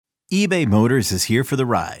eBay Motors is here for the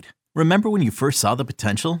ride. Remember when you first saw the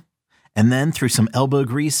potential? And then through some elbow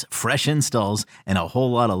grease, fresh installs, and a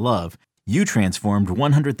whole lot of love, you transformed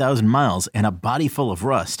 100,000 miles and a body full of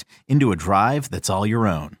rust into a drive that's all your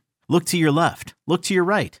own. Look to your left. Look to your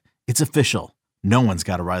right. It's official. No one's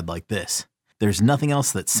got a ride like this. There's nothing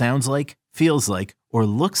else that sounds like, feels like, or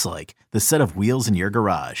looks like the set of wheels in your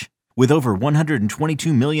garage. With over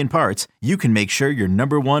 122 million parts, you can make sure your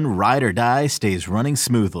number one ride or die stays running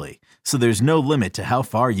smoothly. So there's no limit to how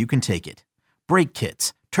far you can take it. Brake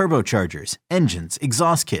kits, turbochargers, engines,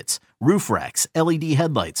 exhaust kits, roof racks, LED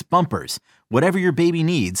headlights, bumpers, whatever your baby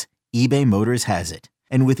needs, eBay Motors has it.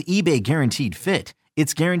 And with eBay Guaranteed Fit,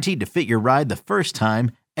 it's guaranteed to fit your ride the first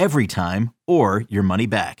time, every time, or your money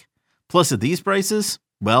back. Plus at these prices,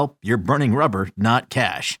 well, you're burning rubber, not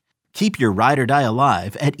cash. Keep your ride or die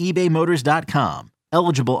alive at ebaymotors.com.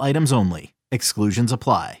 Eligible items only. Exclusions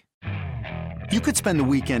apply. You could spend the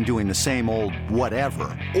weekend doing the same old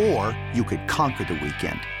whatever, or you could conquer the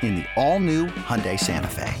weekend in the all-new Hyundai Santa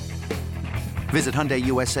Fe. Visit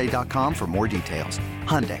HyundaiUSA.com for more details.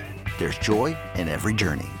 Hyundai, there's joy in every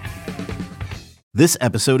journey. This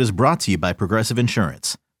episode is brought to you by Progressive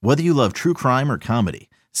Insurance. Whether you love true crime or comedy,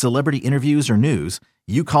 celebrity interviews or news,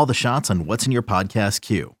 you call the shots on what's in your podcast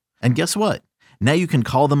queue. And guess what? Now you can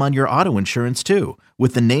call them on your auto insurance too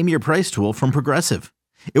with the Name Your Price tool from Progressive.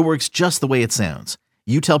 It works just the way it sounds.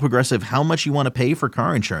 You tell Progressive how much you want to pay for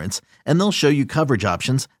car insurance, and they'll show you coverage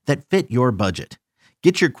options that fit your budget.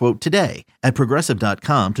 Get your quote today at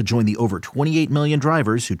Progressive.com to join the over 28 million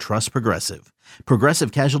drivers who trust Progressive.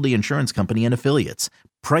 Progressive Casualty Insurance Company and Affiliates.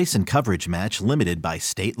 Price and coverage match limited by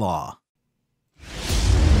state law.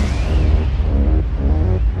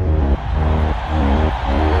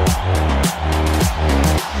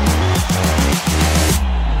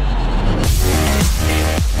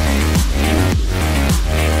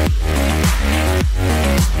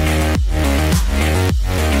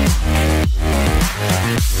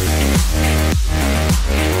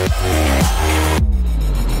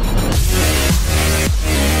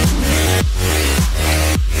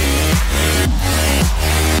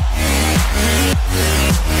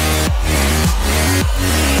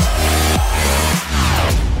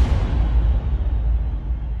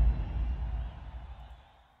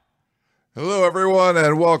 Hello, everyone,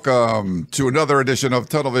 and welcome to another edition of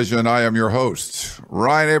Tunnel Vision. I am your host,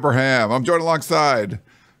 Ryan Abraham. I'm joined alongside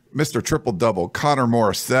Mr. Triple Double, Connor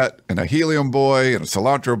Morissette, and a Helium Boy and a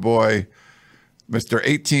Cilantro Boy, Mr.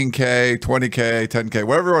 18K, 20K, 10K,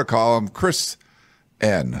 whatever you want to call him, Chris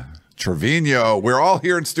N. Trevino. We're all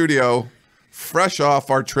here in studio, fresh off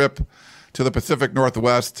our trip to the Pacific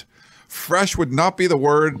Northwest. Fresh would not be the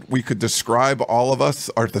word we could describe all of us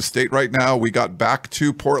are at the state right now. We got back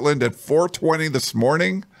to Portland at 4:20 this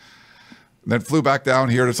morning, and then flew back down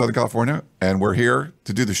here to Southern California, and we're here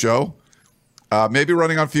to do the show. Maybe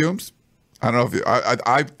running on fumes. I don't know if you,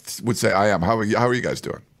 I would say I am. How are you guys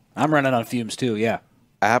doing? I'm running on fumes too. Yeah,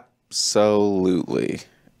 absolutely.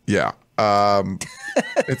 Yeah.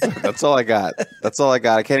 That's all I got.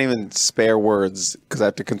 I can't even spare words because I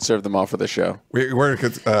have to conserve them all for the show. We're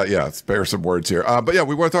spare some words here. But yeah,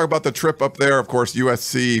 we want to talk about the trip up there. Of course,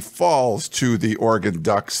 USC falls to the Oregon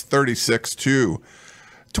Ducks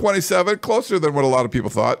 36-27, closer than what a lot of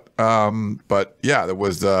people thought. But yeah, it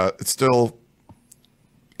was it's still,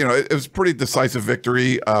 it was a pretty decisive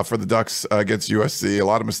victory for the Ducks against USC. A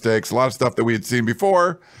lot of mistakes, a lot of stuff that we had seen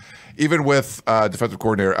before, even with defensive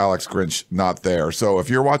coordinator Alex Grinch not there. So if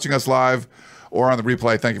you're watching us live or on the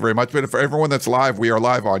replay, thank you very much. But for everyone that's live, we are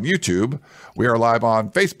live on YouTube, we are live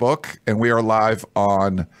on Facebook, and we are live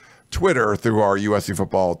on Twitter through our USC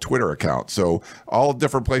Football Twitter account. So all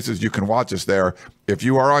different places you can watch us there. If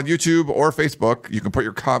you are on YouTube or Facebook, you can put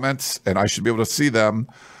your comments, and I should be able to see them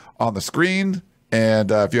on the screen.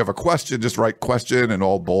 And if you have a question, just write question in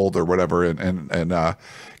all bold or whatever and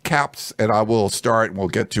caps, and I will start and we'll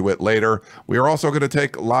get to it later. We are also going to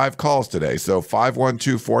take live calls today. So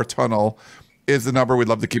 5124-TUNNEL is the number. We'd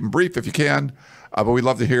love to keep them brief if you can, but we'd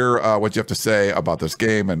love to hear what you have to say about this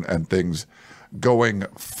game and things going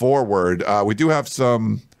forward. We do have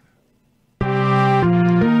some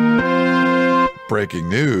breaking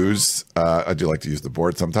news. I do like to use the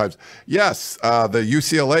board sometimes. Yes, the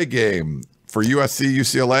UCLA game for USC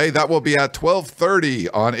UCLA, that will be at 12:30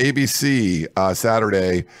 on ABC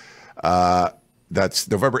Saturday. That's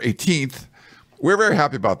November 18th. We're very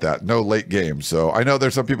happy about that. No late game. So I know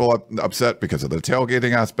there's some people upset because of the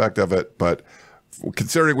tailgating aspect of it, but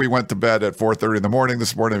considering we went to bed at 4:30 in the morning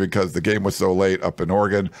this morning because the game was so late up in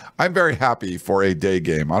Oregon, I'm very happy for a day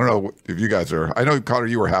game. I don't know if you guys are. I know, Connor,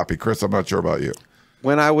 you were happy. Chris, I'm not sure about you.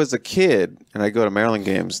 when I was a kid and I go to Maryland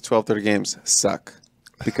games, 12:30 games suck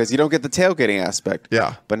because you don't get the tailgating aspect.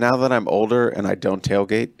 Yeah. But now that I'm older and I don't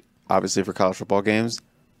tailgate, obviously for college football games,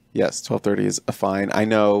 yes, 12:30 is a fine. I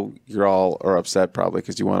know you're all are upset probably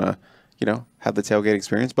because you want to, have the tailgate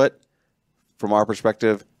experience. But from our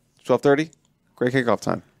perspective, 12:30, great kickoff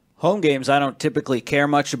time. Home games, I don't typically care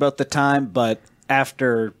much about the time, but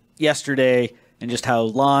after yesterday and just how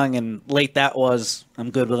long and late that was,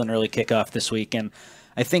 I'm good with an early kickoff this week. And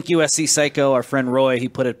I think USC Psycho, our friend Roy, he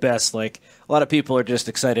put it best. Like, a lot of people are just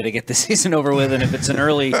excited to get the season over with, and if it's an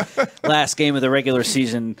early last game of the regular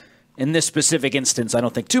season, in this specific instance, I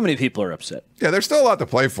don't think too many people are upset. Yeah, there's still a lot to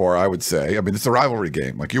play for, I would say. I mean, it's a rivalry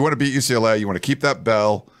game. Like, you want to beat UCLA, you want to keep that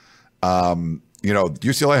bell.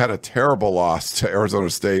 UCLA had a terrible loss to Arizona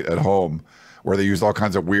State at home where they used all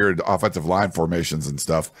kinds of weird offensive line formations and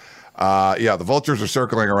stuff. The Vultures are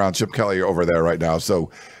circling around Chip Kelly over there right now. So,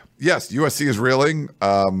 yes, USC is reeling.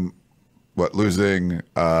 Losing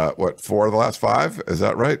 4 of the last 5? Is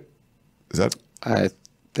that right? I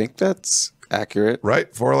think that's accurate.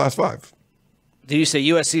 Right? 4 of the last 5. Did you say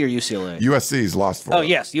USC or UCLA? USC's lost 4. Oh,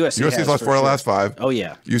 yes, USC USC's lost 4 of the last 5. Oh,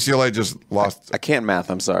 yeah. UCLA just lost. I can't math.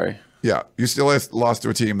 I'm sorry. Yeah, UCLA lost to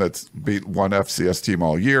a team that's beat one FCS team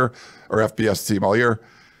all year, or FBS team all year.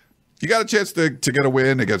 You got a chance to get a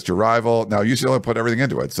win against your rival. Now, UCLA put everything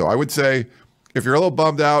into it. So I would say if you're a little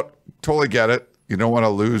bummed out, totally get it. You don't want to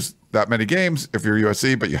lose that many games if you're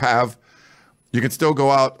USC, but you can still go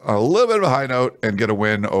out on a little bit of a high note and get a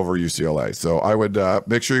win over UCLA. So I would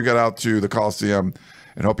make sure you get out to the Coliseum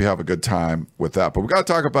and hope you have a good time with that. But we got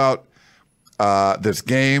to talk about this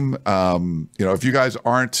game. If you guys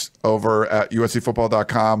aren't over at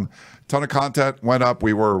uscfootball.com, ton of content went up.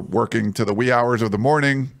 We were working to the wee hours of the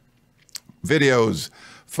morning. Videos,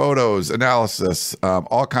 photos, analysis,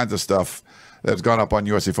 all kinds of stuff that's gone up on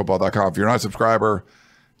uscfootball.com. If you're not a subscriber,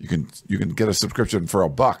 you can get a subscription for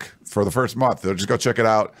 $1 for the first month. Just go check it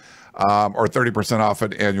out, or 30% off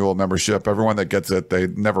an annual membership. Everyone that gets it, they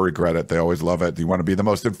never regret it. They always love it. You want to be the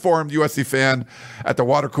most informed USC fan at the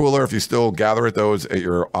water cooler if you still gather at those at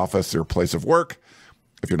your office or place of work,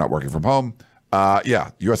 if you're not working from home.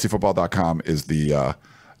 uscfootball.com is the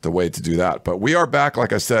way to do that. But we are back.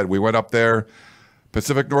 Like I said, we went up there,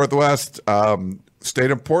 Pacific Northwest,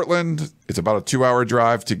 stayed in Portland. It's about a 2-hour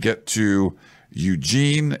drive to get to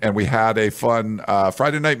Eugene, and we had a fun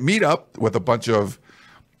Friday night meetup with a bunch of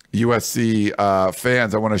USC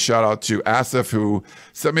fans. I want to shout out to Asif, who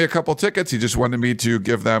sent me a couple tickets. He just wanted me to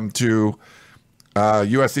give them to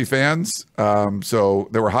USC fans. So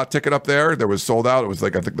there were hot ticket up there. There was sold out. It was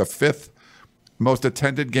like, I think, the 5th most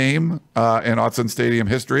attended game in Autzen Stadium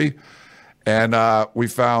history. And we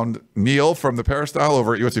found Neil from the Peristyle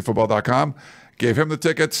over at uscfootball.com, gave him the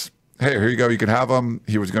tickets. Hey, here you go. You can have them.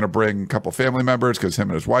 He was going to bring a couple family members because him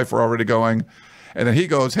and his wife were already going. And then he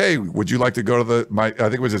goes, hey, would you like to go to I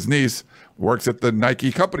think it was his niece, works at the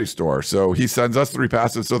Nike company store. So he sends us 3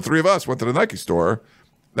 passes. So 3 of us went to the Nike store.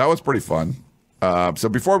 That was pretty fun. So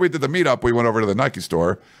before we did the meetup, we went over to the Nike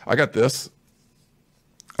store. I got this.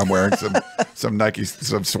 I'm wearing some Nike,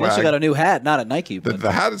 some swag. You also got a new hat, not at Nike. But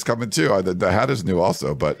the hat is coming too. The hat is new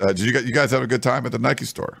also. But did you guys have a good time at the Nike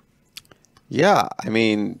store? Yeah, I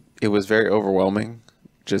mean, it was very overwhelming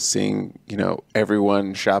just seeing,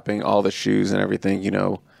 everyone shopping, all the shoes and everything,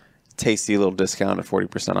 tasty little discount at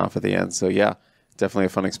 40% off at the end. So, yeah, definitely a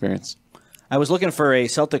fun experience. I was looking for a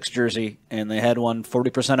Celtics jersey, and they had one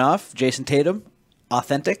 40% off. Jason Tatum,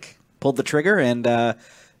 authentic, pulled the trigger, and a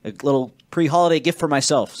little pre-holiday gift for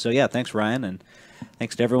myself. So, yeah, thanks, Ryan, and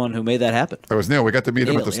thanks to everyone who made that happen. It was Neil. We got to meet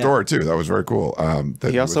him at the store, too. That was very cool.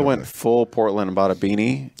 He also went full Portland and bought a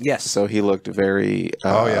beanie. Yes. So he looked very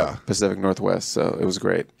Pacific Northwest. So it was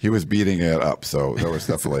great. He was beating it up. So that was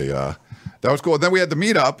definitely that was cool. And then we had the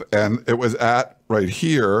meetup, and it was at right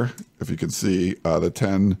here, if you can see, the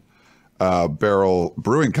 10 Barrel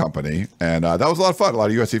Brewing Company. And that was a lot of fun. A lot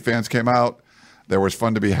of USC fans came out. There was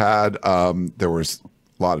fun to be had. There was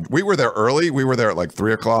a lot of, we were there early. We were there at like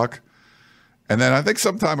 3 o'clock. And then I think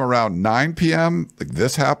sometime around 9 p.m., like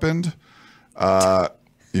this happened.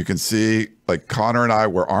 You can see like Connor and I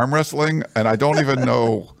were arm wrestling, and I don't even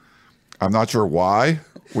know. I'm not sure why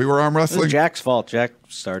we were arm It wrestling. was Jack's fault. Jack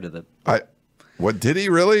started it. What did he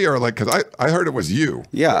really, or like? Because I heard it was you.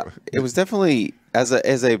 Yeah, it was definitely as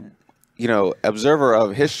a observer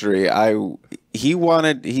of history. He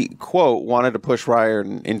wanted to push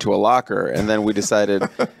Ryan into a locker, and then we decided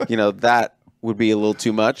that would be a little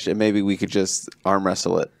too much, and maybe we could just arm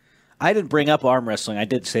wrestle it. I didn't bring up arm wrestling. I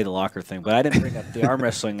did say the locker thing, but I didn't bring up the arm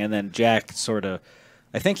wrestling, and then Jack sort of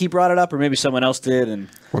I think he brought it up, or maybe someone else did. And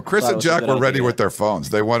well, Chris and Jack were ready with their phones.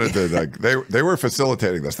 They wanted to they were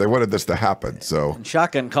facilitating this. They wanted this to happen. So and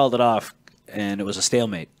Shotgun called it off, and it was a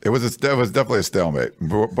stalemate. It was definitely a stalemate.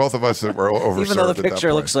 Both of us were overserved. Even though the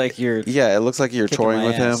picture looks like you're it looks like you're toying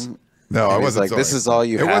with him. No, I wasn't. Like, this is all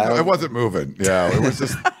you have. It wasn't moving. Yeah, it was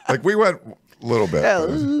just like we went a little bit.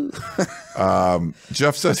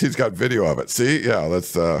 Jeff says he's got video of it. See, yeah,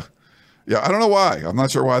 let's. Yeah, I don't know why. I'm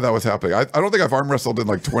not sure why that was happening. I don't think I've arm wrestled in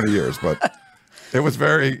like 20 years, but it was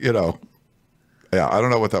very, yeah, I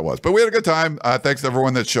don't know what that was. But we had a good time. Thanks to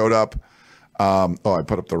everyone that showed up. I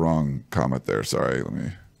put up the wrong comment there. Sorry. Let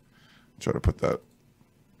me try to put the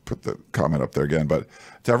comment up there again. But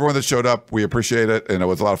to everyone that showed up, we appreciate it, and it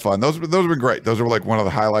was a lot of fun. Those have been great. Those were like one of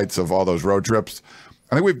the highlights of all those road trips.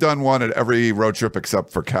 I think we've done one at every road trip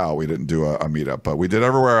except for Cal. We didn't do a meetup, but we did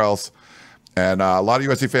everywhere else. And a lot of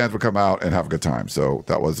USC fans would come out and have a good time. So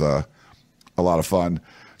that was a lot of fun.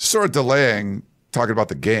 Sort of delaying talking about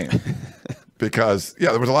the game because,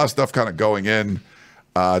 there was a lot of stuff kind of going in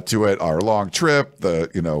to it. Our long trip,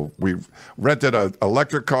 we rented an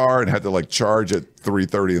electric car and had to like charge at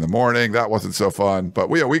 3:30 in the morning. That wasn't so fun. But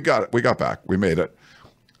we got it. We got back. We made it.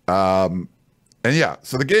 So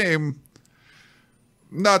the game,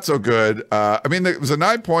 not so good. It was a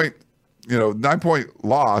 9-point 9-point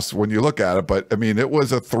loss when you look at it, but it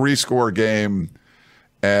was a 3-score game,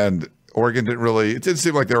 and Oregon it didn't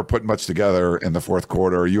seem like they were putting much together in the fourth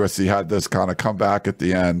quarter. USC had this kind of comeback at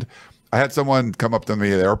the end. I had someone come up to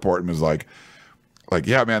me at the airport and was like,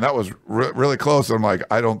 yeah, man, that was really close. And I'm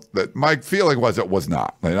like, my feeling was it was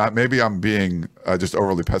not. Like, maybe I'm being just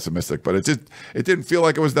overly pessimistic, but it didn't feel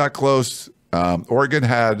like it was that close. Oregon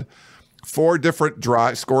had 4 different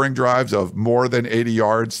scoring drives of more than 80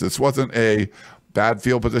 yards. This wasn't a bad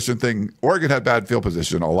field position thing. Oregon had bad field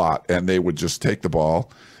position a lot, and they would just take the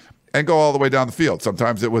ball and go all the way down the field.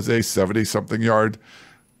 Sometimes it was a 70-something yard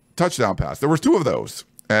touchdown pass. There were 2 of those.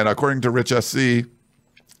 And according to Rich SC,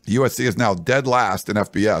 USC is now dead last in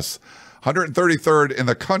FBS, 133rd in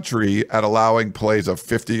the country at allowing plays of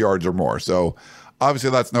 50 yards or more. So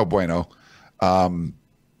obviously that's no bueno. And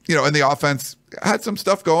the offense had some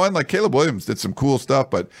stuff going. Like Caleb Williams did some cool stuff,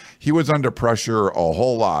 but he was under pressure a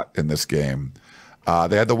whole lot in this game.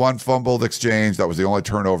 They had the one fumbled exchange. That was the only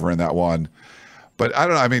turnover in that one. But I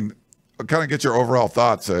don't know. Kind of get your overall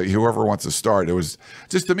thoughts. Whoever wants to start. It was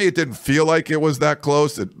just, to me, it didn't feel like it was that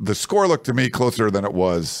close. The score looked to me closer than it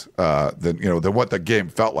was than what the game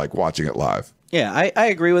felt like watching it live. Yeah, I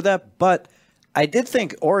agree with that, but I did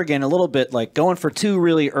think Oregon a little bit like going for 2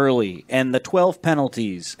 really early and the 12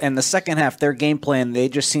 penalties and the second half, their game plan, they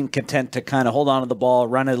just seemed content to kind of hold on to the ball,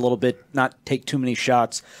 run it a little bit, not take too many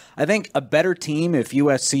shots. I think a better team, if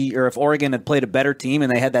Oregon had played a better team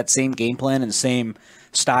and they had that same game plan and same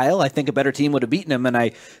style, I think a better team would have beaten them. And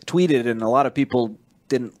I tweeted, and a lot of people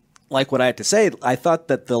didn't like what I had to say. I thought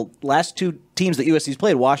that the last 2 teams that USC's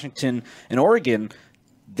played, Washington and Oregon,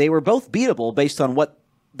 they were both beatable based on what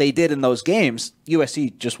they did in those games.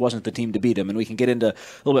 USC just wasn't the team to beat them, and we can get into a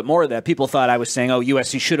little bit more of that. People thought I was saying,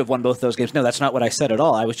 USC should have won both those games. No, that's not what I said at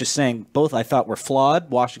all. I was just saying both I thought were flawed.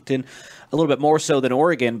 Washington a little bit more so than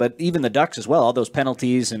Oregon, but even the Ducks as well, all those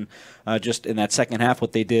penalties and just in that second half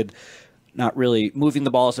what they did, not really moving the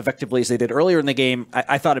ball as effectively as they did earlier in the game.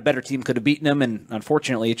 I thought a better team could have beaten them, and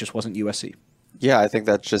unfortunately it just wasn't USC. Yeah, I think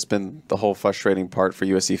that's just been the whole frustrating part for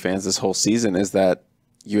USC fans this whole season is that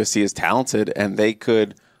USC is talented, and they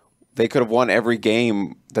could have won every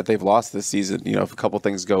game that they've lost this season. If a couple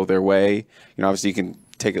things go their way, obviously you can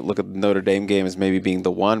take a look at the Notre Dame game as maybe being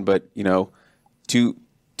the one, but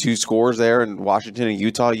two scores there in Washington and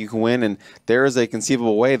Utah you can win, and there is a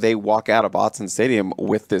conceivable way they walk out of Autzen Stadium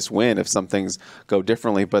with this win if some things go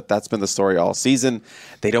differently. But that's been the story all season.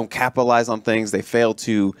 They don't capitalize on things. They fail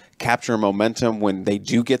to capture momentum when they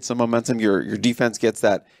do get some momentum. Your defense gets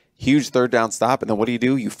that huge third down stop, and then what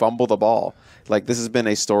do? You fumble the ball. Like, this has been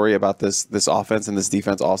a story about this offense and this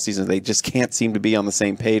defense all season. They just can't seem to be on the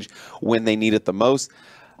same page when they need it the most.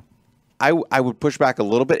 I would push back a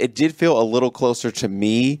little bit. It did feel a little closer to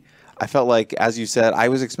me. I felt like, as you said, I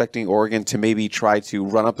was expecting Oregon to maybe try to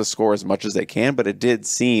run up the score as much as they can, but it did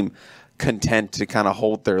seem content to kind of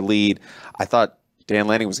hold their lead. I thought Dan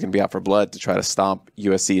Lanning was going to be out for blood to try to stomp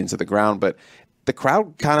USC into the ground, but the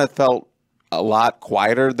crowd kind of felt a lot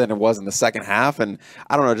quieter than it was in the second half, and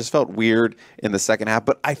I don't know, it just felt weird in the second half,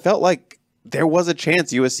 but I felt like there was a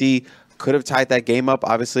chance USC could have tied that game up.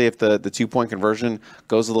 Obviously, if the 2-point conversion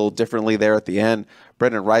goes a little differently there at the end,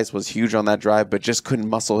 Brendan Rice was huge on that drive, but just couldn't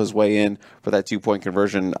muscle his way in for that 2-point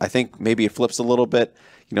conversion. I think maybe it flips a little bit.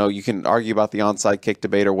 You can argue about the onside kick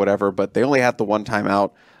debate or whatever, but they only had the one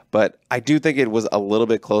timeout. But I do think it was a little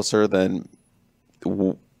bit closer than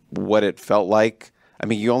what it felt like. I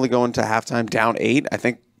mean, you only go into halftime down 8. I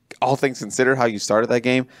think all things considered, how you started that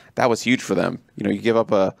game, that was huge for them. You know, you give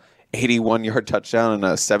up a 81-yard touchdown and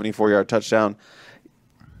a 74-yard touchdown.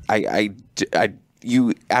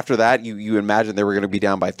 You after that, you imagine they were going to be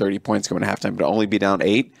down by 30 points going to halftime, but only be down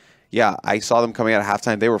 8. Yeah, I saw them coming out of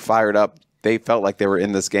halftime. They were fired up. They felt like they were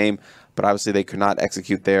in this game, but obviously they could not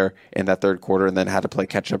execute there in that third quarter and then had to play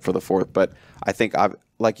catch up for the fourth. But I think,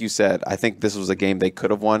 like you said, I think this was a game they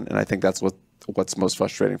could have won, and I think that's what's most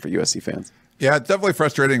frustrating for USC fans. Yeah, it's definitely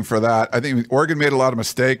frustrating for that. I think Oregon made a lot of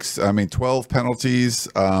mistakes. I mean, 12 penalties.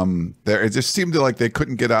 It just seemed like they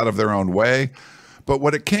couldn't get out of their own way. But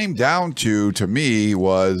what it came down to me,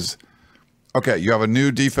 was, okay, you have a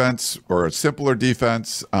new defense or a simpler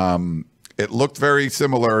defense. It looked very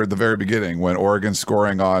similar at the very beginning when Oregon's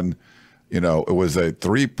scoring on, it was a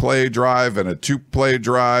 3-play drive and a 2-play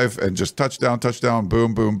drive and just touchdown,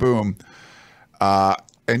 boom, boom, boom.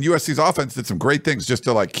 And USC's offense did some great things just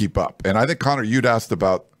to keep up. And I think, Connor, you'd asked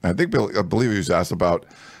about, I believe he was asked about,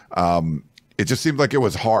 it just seemed like it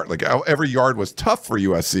was hard. Like every yard was tough for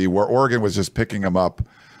USC, where Oregon was just picking them up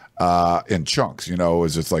in chunks. It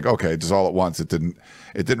was just like, okay, just all at once. It didn't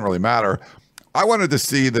really matter. I wanted to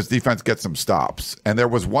see this defense get some stops. And there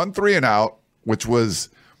was 1 3-and-out, which was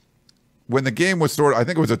when the game was I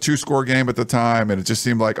think it was a 2-score game at the time. And it just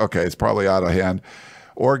seemed like, okay, it's probably out of hand.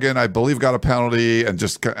 Oregon, I believe, got a penalty and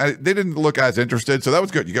they didn't look as interested. So that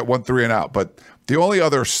was good. You get 1 3-and-out. But the only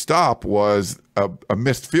other stop was a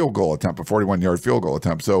missed field goal attempt, a 41-yard field goal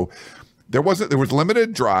attempt. So there was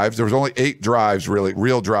limited drives. There was only 8 drives, really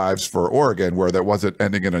real drives for Oregon, where that wasn't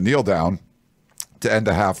ending in a kneel down to end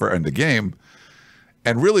a half or end a game.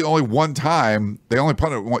 And really only one time, they only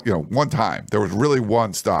punted one time. There was really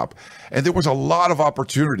one stop. And there was a lot of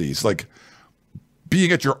opportunities, like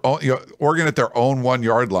being at your own, Oregon at their own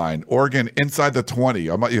 1-yard line, Oregon inside the 20.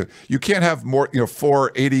 You can't have more,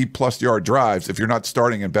 4 80-plus yard drives if you're not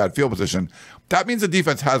starting in bad field position. That means the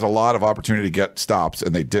defense has a lot of opportunity to get stops,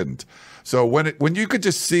 and they didn't. So when you could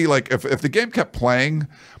just see, if the game kept playing,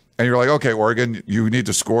 and you're like, okay, Oregon, you need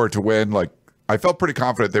to score to win, I felt pretty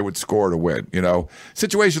confident they would score to win.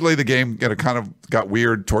 Situationally, the game kind of got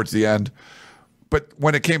weird towards the end. But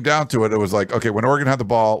when it came down to it, it was like, okay, when Oregon had the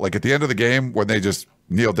ball, at the end of the game, when they just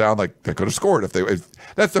kneeled down, they could have scored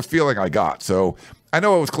that's the feeling I got. So I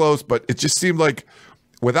know it was close, but it just seemed like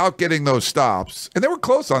without getting those stops, and they were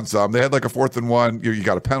close on some. They had a 4th and 1. You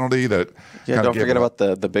got a penalty that. Yeah, don't forget about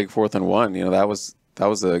the big 4th and 1. That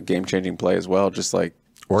was a game changing play as well. Just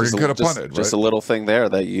Oregon could have punted, right? Just a little thing there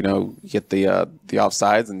that get the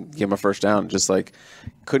offsides and give them a first down. Just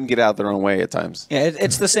couldn't get out their own way at times. Yeah,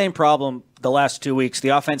 it's the same problem the last 2 weeks. The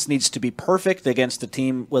offense needs to be perfect against a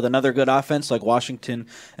team with another good offense like Washington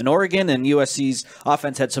and Oregon. And USC's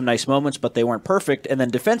offense had some nice moments, but they weren't perfect. And then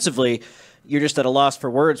defensively, you're just at a loss for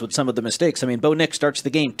words with some of the mistakes. I mean, Bo Nix starts the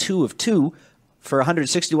game 2 of 2. For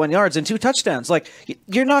 161 yards and 2 touchdowns.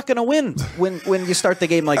 You're not going to win when you start the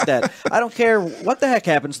game like that. I don't care what the heck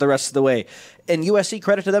happens the rest of the way. And USC,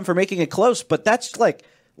 credit to them for making it close, but that's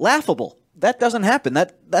laughable. That doesn't happen.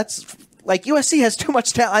 That's USC has too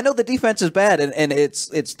much talent. I know the defense is bad and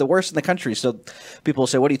it's the worst in the country. So people will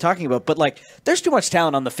say, what are you talking about? But there's too much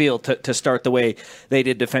talent on the field to start the way they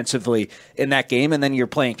did defensively in that game. And then you're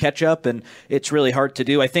playing catch up and it's really hard to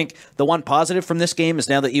do. I think the one positive from this game is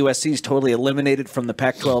now that USC is totally eliminated from the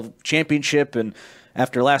Pac-12 championship. And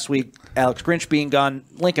after last week, Alex Grinch being gone,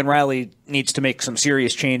 Lincoln Riley needs to make some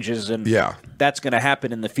serious changes, and that's going to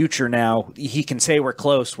happen in the future now. He can say we're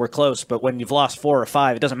close, but when you've lost 4 or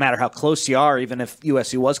 5, it doesn't matter how close you are. Even if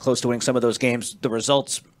USC was close to winning some of those games, the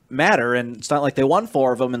results matter, and it's not like they won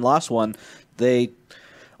 4 of them and lost 1. They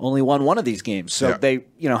only won 1 of these games. So they,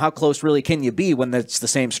 how close really can you be when it's the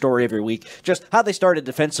same story every week? Just how they started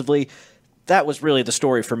defensively, that was really the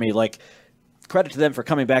story for me. Credit to them for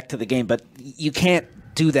coming back to the game, but you can't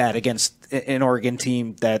do that against an Oregon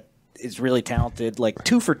team that is really talented.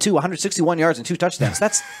 2 for 2, 161 yards and 2 touchdowns.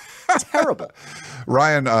 That's terrible.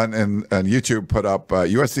 Ryan on YouTube put up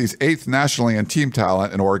USC's 8th nationally in team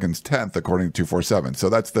talent and Oregon's 10th, according to 247. So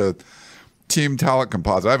that's the team talent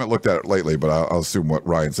composite. I haven't looked at it lately, but I'll assume what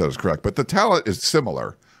Ryan said is correct. But the talent is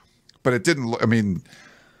similar, but it didn't. I mean,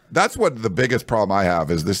 that's what the biggest problem I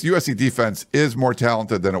have is this USC defense is more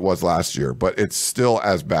talented than it was last year, but it's still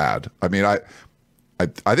as bad. I mean, I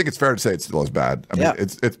think it's fair to say it's still as bad. I mean,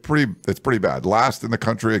 it's pretty bad. Last in the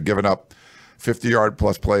country, giving up 50-yard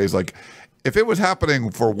plus plays. If it was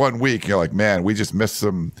happening for 1 week, you're like, man, we just missed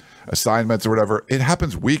some assignments or whatever. It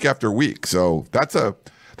happens week after week, so that's a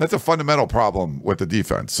fundamental problem with the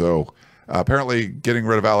defense. So Apparently, getting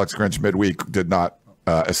rid of Alex Grinch midweek did not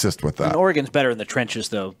assist with that. And Oregon's better in the trenches,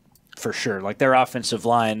 though, for sure. Like, their offensive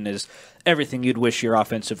line is everything you'd wish your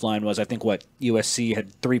offensive line was. I think, USC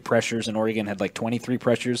had 3 pressures and Oregon had 23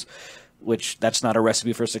 pressures, which that's not a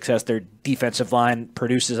recipe for success. Their defensive line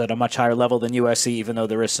produces at a much higher level than USC, even though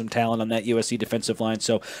there is some talent on that USC defensive line.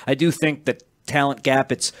 So I do think that talent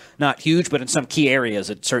gap, it's not huge, but in some key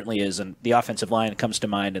areas it certainly is, and the offensive line comes to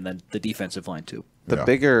mind, and then the defensive line too. The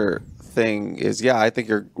bigger thing is, I think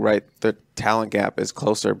you're right, the talent gap is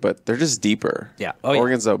closer, but they're just deeper. Yeah.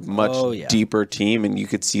 Oregon's a much deeper team, and you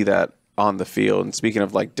could see that on the field. And speaking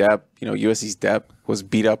of depth, USC's depth was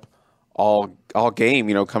beat up all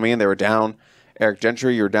game. Coming in, they were down Eric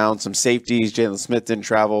Gentry, you were down some safeties. Jalen Smith didn't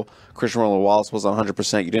travel. Christian Roland-Wallace was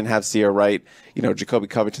 100%. You didn't have Sierra Wright. Jacoby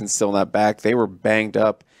Covington's still in that back. They were banged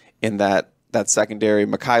up in that secondary.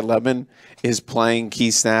 Mekhi Lemon is playing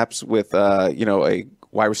key snaps with a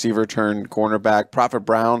wide receiver turned cornerback. Prophet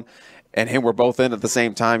Brown and him were both in at the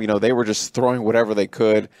same time. They were just throwing whatever they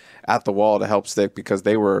could at the wall to help stick because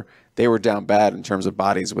they were down bad in terms of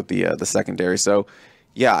bodies with the secondary. So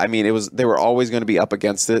yeah, they were always going to be up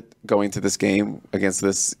against it going to this game against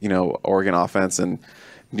this Oregon offense, and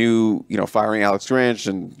firing Alex Grinch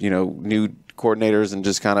and new coordinators and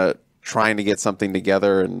just kind of trying to get something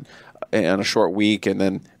together and in a short week, and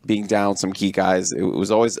then being down some key guys.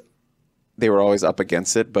 They were always up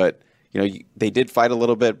against it, but they did fight a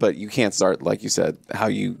little bit, but you can't start, like you said, how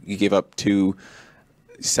you gave up 2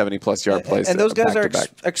 70-plus yard plays. And those guys are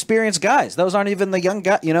experienced guys. Those aren't even the young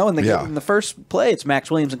guys. In the first play, it's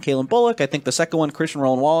Max Williams and Kalen Bullock. I think the second one, Christian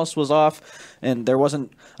Roland-Wallace was off, and there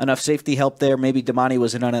wasn't enough safety help there. Maybe Damani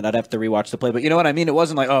was in on it. I'd have to rewatch the play. But you know what I mean? It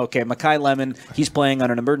wasn't like, Mekhi Lemon, he's playing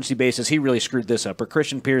on an emergency basis. He really screwed this up. Or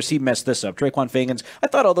Christian Pierce, he messed this up. Draquan Fagans. I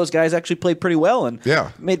thought all those guys actually played pretty well, and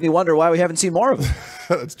made me wonder why we haven't seen more of them.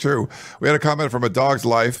 That's true. We had a comment from A Dog's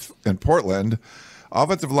Life in Portland.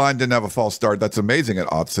 Offensive line didn't have a false start. That's amazing at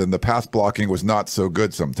Autzen. The pass blocking was not so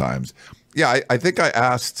good sometimes. Yeah, I think I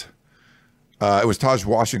asked, it was Taj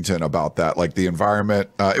Washington about that, like the environment.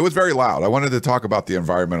 It was very loud. I wanted to talk about the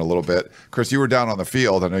environment a little bit. Chris, you were down on the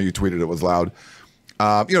field. I know you tweeted it was loud.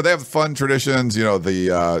 They have fun traditions,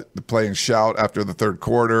 the playing shout after the third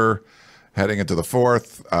quarter, heading into the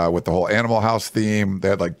fourth with the whole Animal House theme. They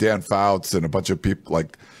had Dan Fouts and a bunch of people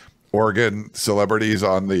Oregon celebrities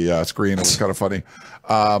on the screen. It was kind of funny.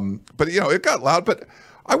 But it got loud, but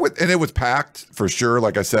and it was packed for sure.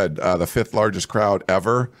 Like I said, the 5th largest crowd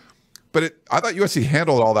ever. But I thought USC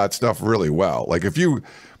handled all that stuff really well.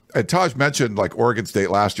 And Taj mentioned Oregon State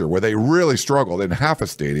last year where they really struggled in half a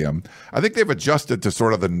stadium. I think they've adjusted to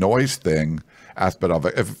sort of the noise thing aspect of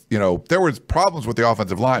it. If, there was problems with the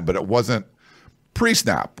offensive line, but it wasn't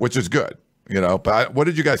pre-snap, which is good, But what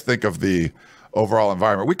did you guys think of the overall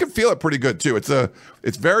environment? We can feel it pretty good too.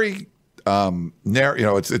 It's very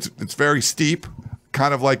narrow. It's very steep,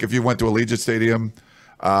 kind of like if you went to Allegiant Stadium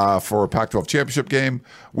for a Pac-12 championship game.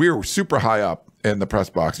 We were super high up in the press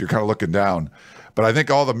box. You're kind of looking down, but I think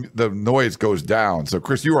all the noise goes down. So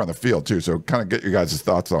Chris, you were on the field too. So kind of get your guys'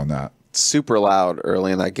 thoughts on that. Super loud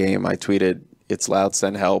early in that game. I tweeted, "It's loud,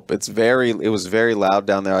 send help." It was very loud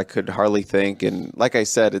down there. I could hardly think, and like I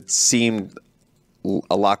said, it seemed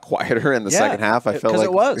a lot quieter in the second half. I felt like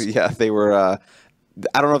it was. Yeah, they were. I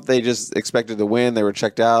don't know if they just expected to win. They were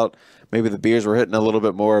checked out. Maybe the beers were hitting a little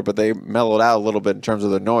bit more, but they mellowed out a little bit in terms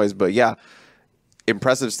of the noise. But yeah,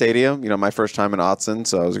 impressive stadium. My first time in Autzen,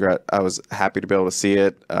 so I was happy to be able to see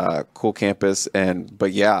it. Cool campus,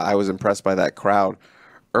 but yeah, I was impressed by that crowd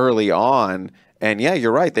early on. And yeah,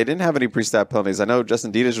 you're right. They didn't have any pre-snap penalties. I know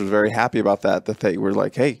Justin Diedish was very happy about that they were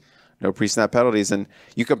like, hey, no pre-snap penalties. And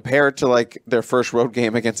you compare it to their first road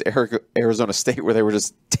game against Arizona State, where they were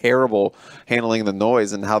just terrible handling the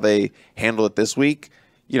noise, and how they handle it this week.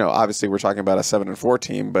 Obviously we're talking about a 7-4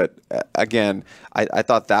 team, but again, I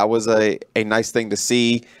thought that was a nice thing to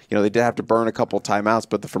see. They did have to burn a couple timeouts,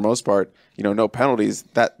 but for most part, no penalties.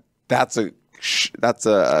 That's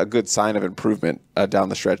a good sign of improvement down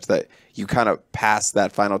the stretch, that you kind of pass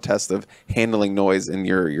that final test of handling noise in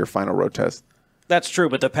your final road test. That's true,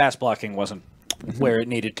 but the pass blocking wasn't where it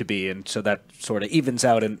needed to be, and so that sort of evens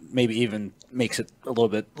out and maybe even makes it a little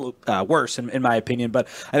bit worse, in my opinion. But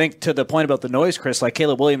I think to the point about the noise, Chris,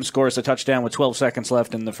 Caleb Williams scores a touchdown with 12 seconds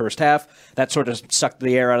left in the first half. That sort of sucked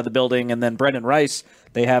the air out of the building, and then Brendan Rice,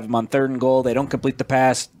 they have him on 3rd and goal. They don't complete the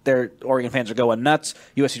pass. Their Oregon fans are going nuts.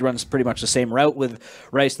 USC runs pretty much the same route with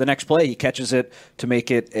Rice. The next play, he catches it to make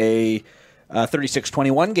it a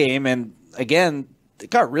 36-21 game, and again, it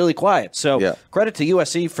got really quiet. So credit to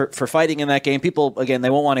USC for fighting in that game. People, again, they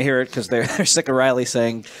won't want to hear it because they're sick of Riley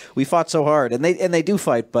saying we fought so hard, and they do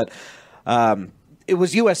fight. But It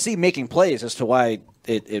was USC making plays as to why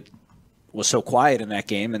it was so quiet in that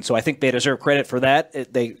game, and so I think they deserve credit for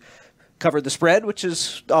that. They covered the spread, which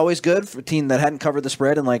is always good for a team that hadn't covered the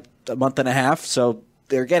spread in like a month and a half, so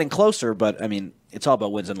they're getting closer, but I mean, it's all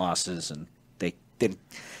about wins and losses, and they didn't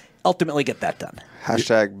ultimately get that done.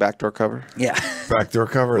 Hashtag backdoor cover. Yeah. Backdoor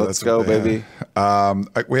cover. Let's go, baby.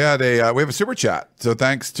 We have a super chat. So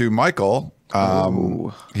thanks to Michael.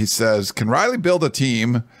 He says, can Riley build a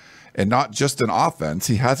team and not just an offense?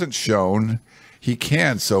 He hasn't shown he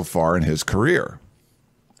can so far in his career.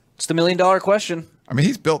 It's the $1 million question. I mean,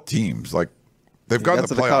 he's built teams. Like, they've gone to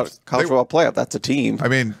the playoffs. College football playoff. That's a team. I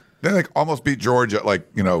mean, they like almost beat Georgia.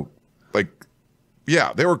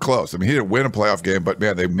 Yeah, they were close. I mean, he didn't win a playoff game, but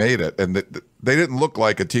man, they made it, and they didn't look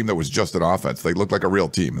like a team that was just an offense. They looked like a real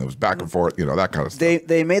team. It was back and forth, that kind of stuff.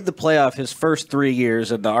 They made the playoff his first 3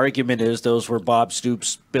 years, and the argument is those were Bob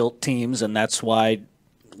Stoops built teams, and that's why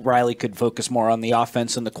Riley could focus more on the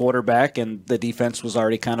offense and the quarterback, and the defense was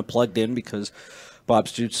already kind of plugged in because Bob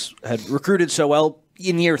Stoops had recruited so well.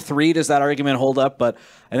 In year 3, does that argument hold up? But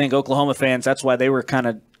I think Oklahoma fans, that's why they were kind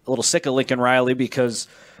of a little sick of Lincoln Riley, because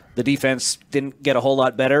the defense didn't get a whole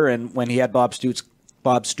lot better, and when he had Bob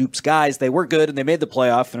Stoops guys, they were good, and they made the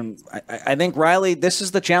playoff. And I think Riley, this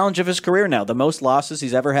is the challenge of his career now. The most losses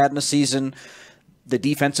he's ever had in a season. The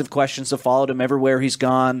defensive questions have followed him everywhere he's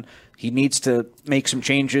gone. He needs to make some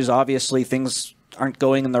changes. Obviously, things aren't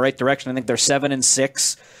going in the right direction. I think they're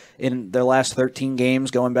 7-6 in their last 13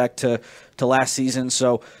 games going back to last season.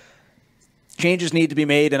 So changes need to be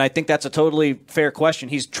made, and I think that's a totally fair question.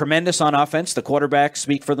 He's tremendous on offense. The quarterbacks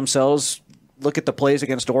speak for themselves. Look at the plays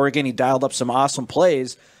against Oregon. He dialed up some awesome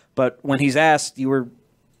plays, but when he's asked, you were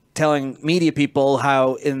telling media people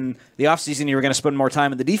how in the offseason you were going to spend more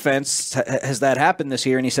time in the defense. Has that happened this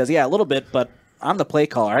year? And he says, yeah, a little bit, but I'm the play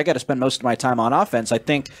caller. I got to spend most of my time on offense. I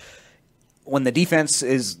think when the defense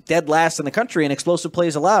is dead last in the country and explosive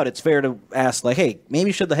plays allowed, it's fair to ask, like, hey,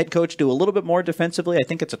 maybe should the head coach do a little bit more defensively? I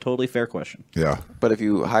think it's a totally fair question. Yeah. But if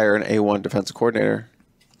you hire an A1 defensive coordinator,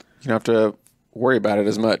 you don't have to worry about it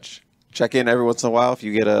as much. Check in every once in a while. If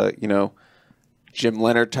you get a, Jim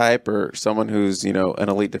Leonard type or someone who's, an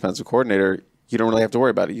elite defensive coordinator, you don't really have to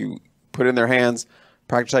worry about it. You put it in their hands,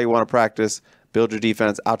 practice how you want to practice, build your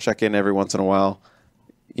defense, I'll check in every once in a while.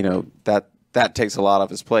 That takes a lot off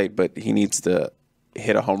his plate, but he needs to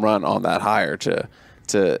hit a home run on that hire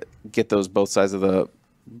to get those both sides of the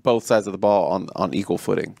ball on equal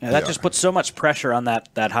footing. Yeah, that just puts so much pressure on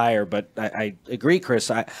that hire. But I agree,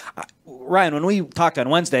 Chris. Ryan, when we talked on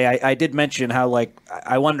Wednesday, I did mention how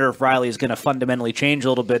I wonder if Riley is going to fundamentally change a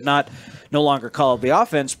little bit, no longer call the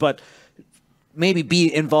offense, but maybe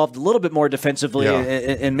be involved a little bit more defensively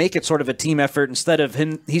and make it sort of a team effort instead of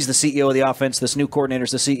him. He's the CEO of the offense. This new coordinator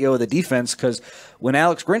is the CEO of the defense, because when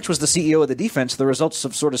Alex Grinch was the CEO of the defense, the results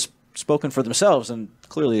have sort of spoken for themselves and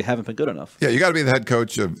clearly haven't been good enough. Yeah, you got to be the head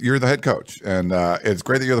coach. You're the head coach, and it's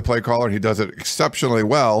great that you're the play caller, and he does it exceptionally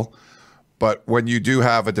well. But when you do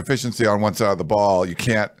have a deficiency on one side of the ball, you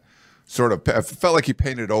can't sort of. It felt like he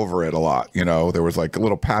painted over it a lot. There was like a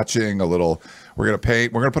little patching, we're going to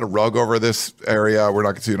paint, we're going to put a rug over this area. We're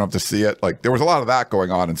not going to, you don't have to see it. Like, there was a lot of that going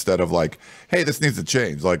on instead of like, hey, this needs to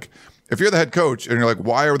change. Like, if you're the head coach and you're like,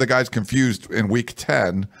 why are the guys confused in week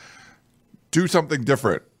 10? Do something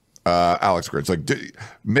different. Alex Grinch,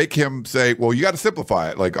 make him say, well, you got to simplify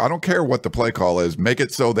it. Like, I don't care what the play call is. Make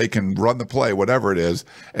it so they can run the play, whatever it is,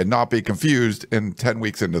 and not be confused in 10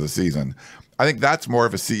 weeks into the season. I think that's more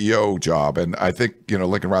of a CEO job, and I think,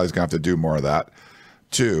 Lincoln Riley's going to have to do more of that,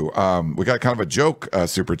 too. We got kind of a joke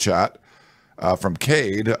super chat from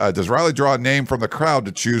Cade. Does Riley draw a name from the crowd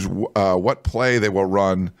to choose what play they will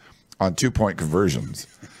run on 2-point conversions?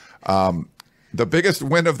 The biggest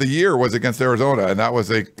win of the year was against Arizona, and that was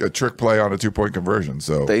a trick play on a 2-point conversion.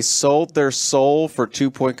 So they sold their soul for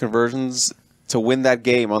 2-point conversions to win that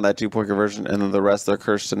game on that 2-point conversion, and then the rest they're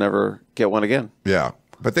cursed to never get one again. Yeah,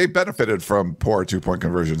 but they benefited from poor 2-point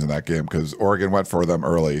conversions in that game because Oregon went for them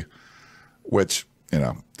early, which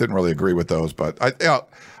didn't really agree with those. But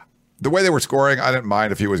the way they were scoring, I didn't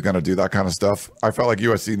mind if he was going to do that kind of stuff. I felt like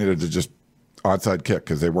USC needed to just onside kick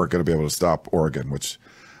because they weren't going to be able to stop Oregon, which.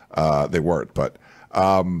 They weren't, but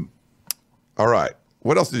all right.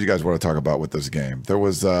 What else did you guys want to talk about with this game? There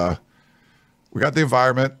was we got the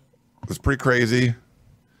environment. It was pretty crazy.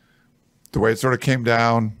 The way it sort of came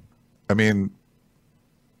down. I mean,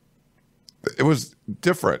 it was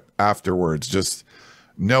different afterwards, just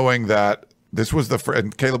knowing that this was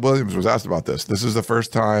and Caleb Williams was asked about this. This is the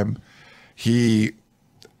first time he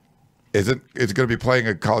is going to be playing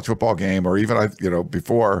a college football game or even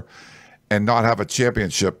before and not have a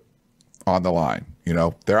championship on the line.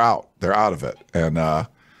 They're out. They're out of it. And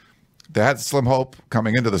they had slim hope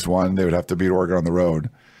coming into this one. They would have to beat Oregon on the road.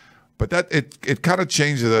 But that it kind of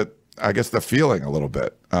changed the feeling a little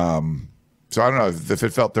bit. So I don't know if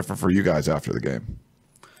it felt different for you guys after the game.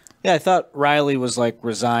 Yeah, I thought Riley was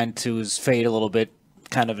resigned to his fate a little bit,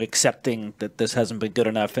 kind of accepting that this hasn't been good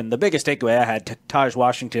enough. And the biggest takeaway I had, Taj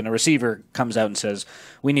Washington, a receiver, comes out and says,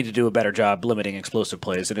 we need to do a better job limiting explosive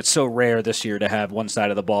plays. And it's so rare this year to have one side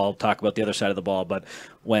of the ball talk about the other side of the ball. But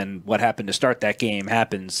when what happened to start that game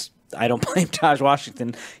happens, I don't blame Taj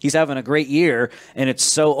Washington. He's having a great year, and it's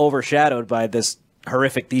so overshadowed by this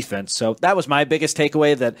horrific defense. So that was my biggest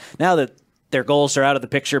takeaway, that now that their goals are out of the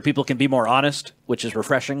picture, people can be more honest, which is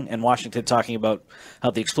refreshing. And Washington talking about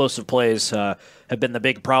how the explosive plays have been the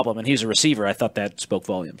big problem, and he's a receiver. I thought that spoke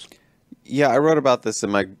volumes. Yeah, I wrote about this in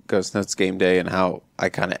my Ghost Notes game day and how I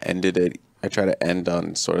kind of ended it. I try to end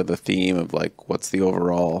on sort of the theme of what's the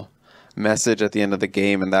overall message at the end of the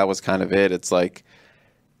game, and that was kind of it. It's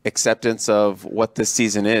acceptance of what this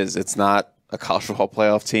season is. It's not a college football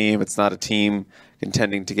playoff team. It's not a team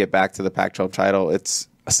contending to get back to the Pac-12 title. It's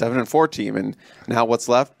a 7-4 team, and now what's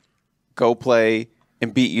left? Go play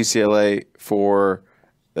and beat UCLA for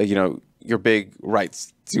your big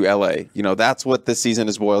rights to LA. That's what this season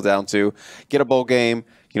is boiled down to. Get a bowl game.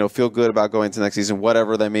 Feel good about going to next season,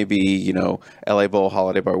 whatever that may be. LA Bowl,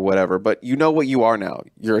 Holiday Bowl, whatever. But you know what you are now.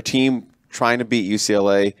 You're a team trying to beat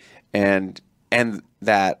UCLA and end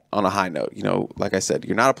that on a high note. Like I said,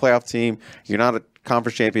 you're not a playoff team. You're not a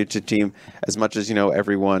conference championship team. As much as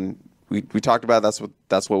everyone. We talked about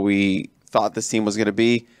that's what we thought this team was going to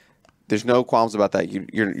be. There's no qualms about that.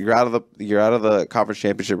 You're out of the conference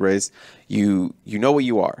championship race. You know what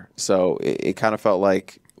you are. So it kind of felt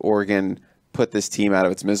like Oregon put this team out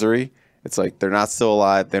of its misery. It's they're not still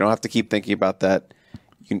alive. They don't have to keep thinking about that.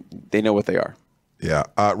 They know what they are. Yeah.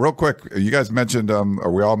 Real quick, you guys mentioned,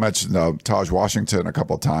 or we all mentioned Taj Washington a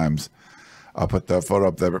couple of times. I'll put the photo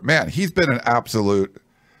up there. But man, he's been an absolute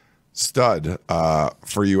stud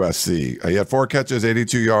for USC. He had 4 catches,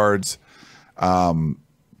 82 yards.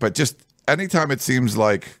 But just anytime it seems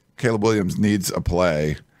like Caleb Williams needs a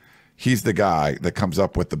play, he's the guy that comes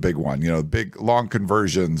up with the big one. Big long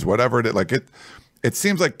conversions, whatever it is. It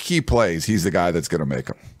seems like key plays. He's the guy that's going to make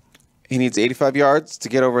them. He needs 85 yards to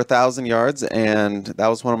get over 1,000 yards, and that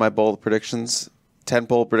was one of my bold predictions. 10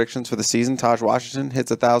 bold predictions for the season. Taj Washington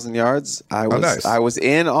hits 1,000 yards. Nice. I was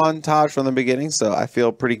in on Taj from the beginning, so I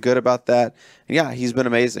feel pretty good about that. And yeah, he's been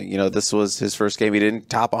amazing. This was his first game. He didn't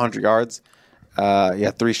top 100 yards. He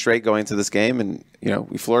had 3 straight going into this game, and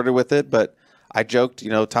we flirted with it. But I joked,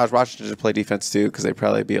 Taj Washington should play defense too, because they'd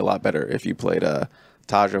probably be a lot better if you played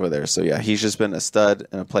Taj over there. So yeah, he's just been a stud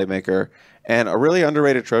and a playmaker and a really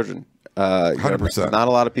underrated Trojan. 100%. Not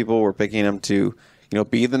a lot of people were picking him to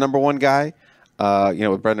be the number one guy.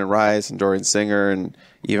 With Brendan Rice and Dorian Singer and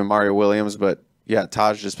even Mario Williams. But, yeah,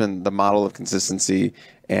 Taj just been the model of consistency.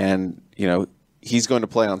 And, he's going to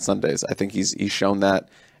play on Sundays. I think he's shown that.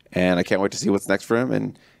 And I can't wait to see what's next for him.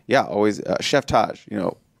 And, yeah, always Chef Taj,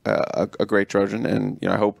 a great Trojan. And,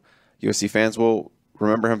 I hope USC fans will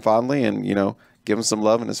remember him fondly and, give him some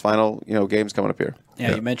love in his final, games coming up here.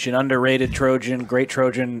 Yeah, you mentioned underrated Trojan, great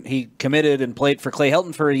Trojan. He committed and played for Clay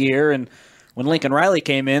Helton for a year, and when Lincoln Riley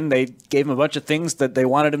came in, they gave him a bunch of things that they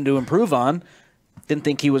wanted him to improve on. Didn't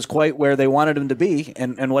think he was quite where they wanted him to be.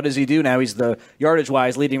 And what does he do now? He's the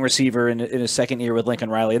yardage-wise leading receiver in his second year with Lincoln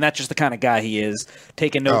Riley. And that's just the kind of guy he is,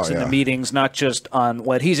 taking notes in the meetings, not just on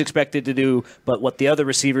what he's expected to do, but what the other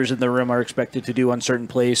receivers in the room are expected to do on certain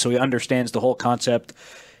plays. So he understands the whole concept.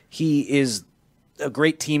 He is a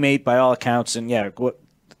great teammate by all accounts. And, yeah,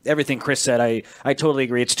 everything Chris said, I totally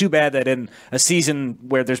agree. It's too bad that in a season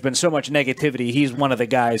where there's been so much negativity, he's one of the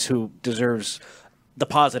guys who deserves the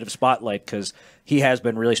positive spotlight, because he has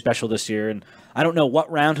been really special this year. And I don't know what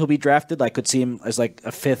round he'll be drafted. I could see him as a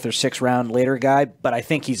 5th or 6th round later guy, but I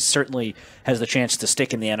think he certainly has the chance to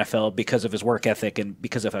stick in the NFL because of his work ethic and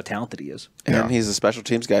because of how talented he is. And he's a special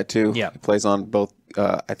teams guy too. Yeah. He plays on both,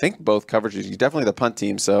 I think both coverages. He's definitely the punt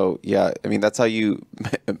team. So yeah, I mean, that's how you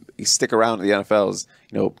stick around in the NFL is,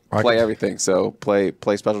 play everything. So play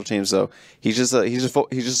special teams. So he's just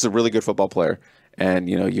a really good football player. And,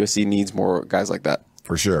 USC needs more guys like that.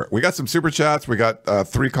 For sure. We got some super chats. We got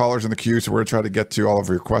 3 callers in the queue, so we're going to try to get to all of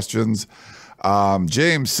your questions.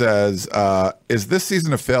 James says, is this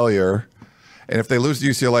season a failure? And if they lose to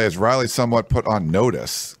UCLA, is Riley somewhat put on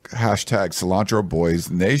notice? Hashtag Cilantro Boys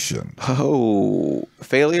Nation. Oh,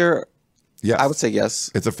 failure? Yes. I would say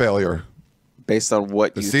yes. It's a failure. Based on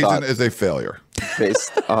what the you season thought. is a failure.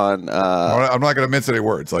 based on. I'm not going to mince any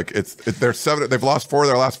words. Like they're 7. They've lost 4 of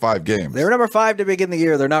their last 5 games. They were number 5 to begin the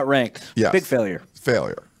year. They're not ranked. Yes. Big failure.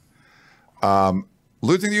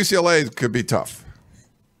 Losing to UCLA could be tough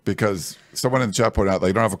because someone in the chat pointed out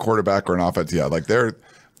they don't have a quarterback or an offense yet. Like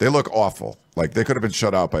they look awful. Like they could have been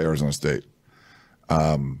shut out by Arizona State.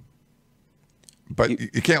 But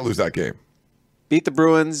you can't lose that game. Beat the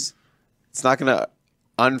Bruins. It's not going to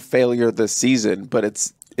unfailure this season, but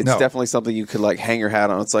it's definitely something you could like hang your hat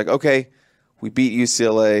on. It's like, okay, we beat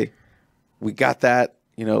UCLA. We got that.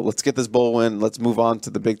 Let's get this bowl win. Let's move on to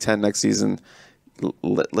the Big Ten next season.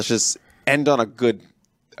 Let's just end on a good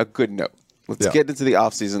note. Let's get into the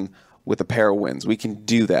offseason with a pair of wins. We can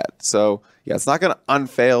do that. So, yeah, it's not going to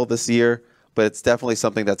unfail this year, but it's definitely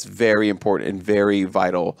something that's very important and very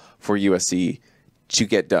vital for USC to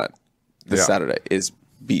get done this Saturday is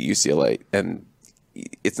beat UCLA. And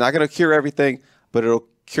it's not going to cure everything, but it'll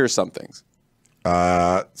cure some things.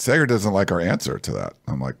 Sager doesn't like our answer to that.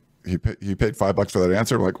 I'm like, he paid $5 for that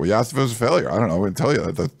answer. I'm like, well, you asked if it was a failure. I don't know. I wouldn't tell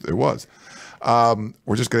you that it was.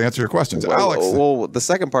 We're just going to answer your questions. Alex. Well, the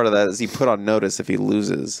second part of that is he put on notice if he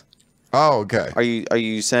loses. Oh, okay. Are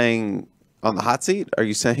you saying on the hot seat? Are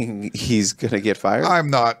you saying he's going to get fired? I'm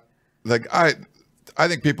not. Like I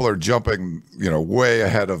think people are jumping, way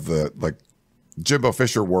ahead of the like Jimbo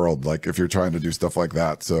Fisher world. Like if you're trying to do stuff like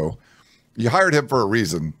that, so you hired him for a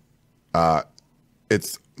reason.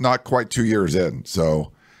 It's not quite 2 years in,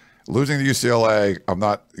 so losing to UCLA,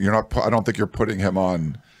 I don't think you're putting him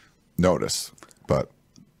on notice. But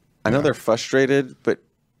I know they're frustrated, but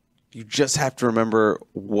you just have to remember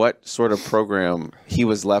what sort of program he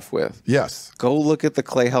was left with. Yes, go look at the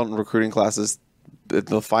Clay Helton recruiting classes.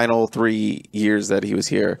 The final 3 years that he was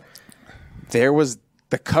here, the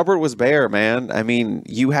cupboard was bare, man. I mean,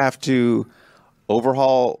 you have to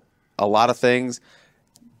overhaul a lot of things.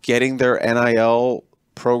 Getting their NIL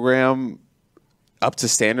program up to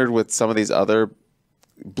standard with some of these other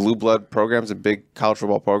blue blood programs and big college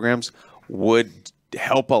football programs would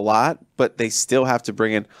help a lot, but they still have to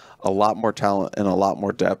bring in a lot more talent and a lot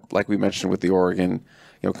more depth, like we mentioned with the Oregon.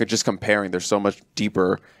 Just comparing, they're so much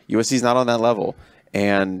deeper. USC's not on that level.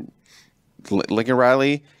 And Lincoln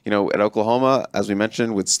Riley, at Oklahoma, as we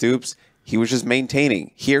mentioned with Stoops, he was just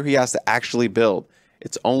maintaining. Here he has to actually build.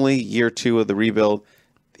 It's only year 2 of the rebuild.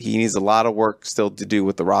 He needs a lot of work still to do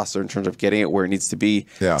with the roster in terms of getting it where it needs to be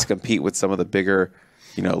to compete with some of the bigger,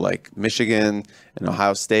 like Michigan and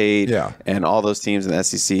Ohio State and all those teams in the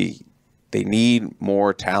SEC. They need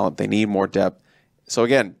more talent. They need more depth. So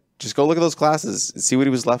again, just go look at those classes and see what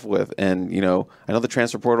he was left with. And, I know the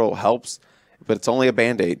transfer portal helps, but it's only a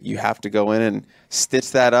Band-Aid. You have to go in and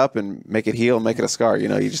stitch that up and make it heal and make it a scar. You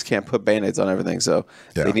just can't put Band-Aids on everything. So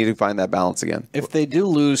they need to find that balance again. If they do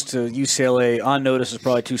lose to UCLA, on notice is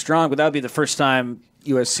probably too strong, but that would be the first time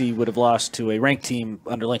USC would have lost to a ranked team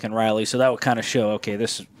under Lincoln Riley. So that would kind of show, okay,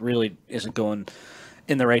 this really isn't going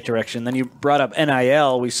in the right direction. Then you brought up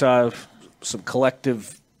NIL. We saw some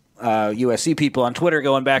collective USC people on Twitter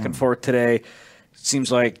going back and forth today.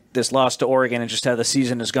 Seems like this loss to Oregon and just how the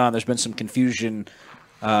season has gone, there's been some confusion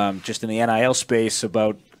just in the NIL space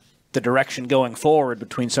about the direction going forward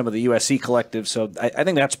between some of the USC collectives. So I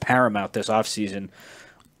think that's paramount this offseason.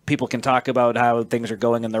 People can talk about how things are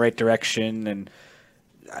going in the right direction, and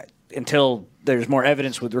until there's more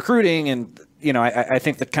evidence with recruiting, and I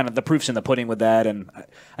think that kind of the proof's in the pudding with that. And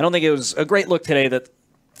I don't think it was a great look today that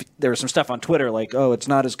there was some stuff on Twitter like, oh, it's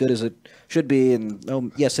not as good as it should be, and oh,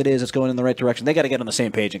 yes, it is. It's going in the right direction. They got to get on the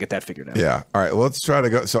same page and get that figured out. Yeah. All right. Well, let's try to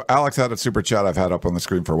go. So Alex had a super chat I've had up on the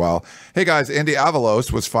screen for a while. Hey, guys, Andy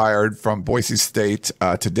Avalos was fired from Boise State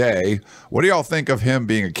today. What do y'all think of him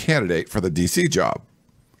being a candidate for the DC job?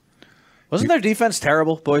 Wasn't their defense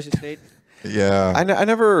terrible, Boise State? Yeah. I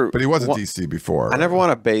never... But he was a DC before. I never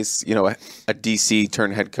want to base, a DC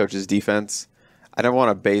turned head coach's defense. I never want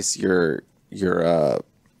to base your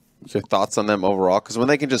thoughts on them overall, because when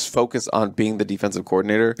they can just focus on being the defensive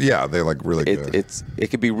coordinator, they're like really good. It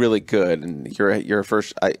could be really good. And you're a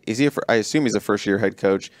first. I assume he's a first year head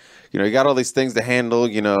coach. You got all these things to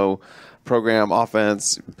handle. Program,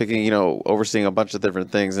 offense, picking. Overseeing a bunch of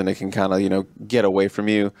different things, and it can kind of get away from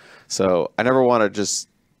you. So I never want to just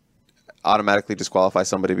automatically disqualify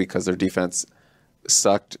somebody because their defense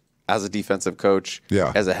sucked as a defensive coach.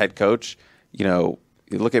 As a head coach, you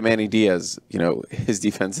look at Manny Diaz, his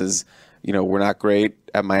defenses, were not great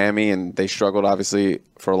at Miami, and they struggled, obviously,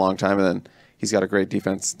 for a long time. And then he's got a great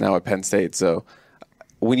defense now at Penn State. So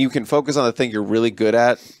when you can focus on the thing you're really good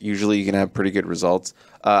at, usually you can have pretty good results.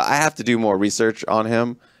 I have to do more research on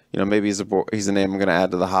him. Maybe he's a name I'm going to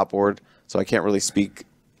add to the hot board. So I can't really speak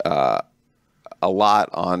a lot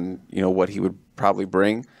on, what he would probably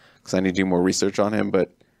bring because I need to do more research on him.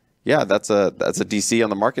 But yeah, that's a DC on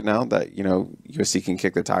the market now that USC can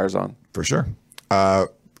kick the tires on for sure.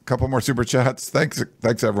 Couple more super chats.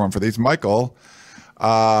 Thanks everyone for these. Michael,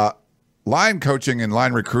 line coaching and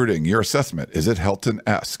line recruiting. Your assessment, is it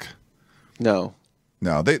Helton-esque? No.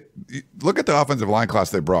 They look at the offensive line class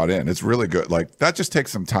they brought in. It's really good. Like that just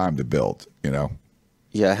takes some time to build.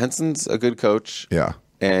 Yeah, Henson's a good coach. Yeah,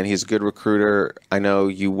 and he's a good recruiter. I know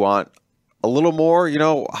you want a little more,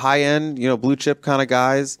 high end, blue chip kind of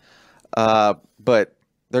guys, but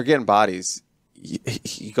they're getting bodies.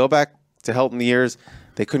 You go back to Helton the years,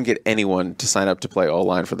 they couldn't get anyone to sign up to play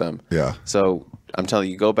O-line for them. Yeah. So I'm telling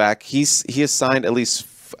you, go back. He has signed at least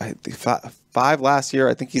five last year.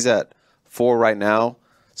 I think he's at 4 right now.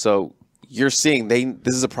 So you're seeing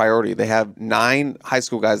this is a priority. They have 9 high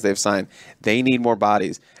school guys they've signed. They need more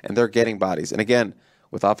bodies, and they're getting bodies. And again,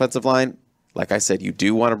 with offensive line, like I said, you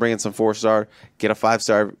do want to bring in some 4-star, get a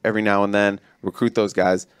 5-star every now and then, recruit those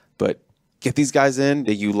guys, but get these guys in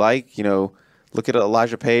that you like. Look at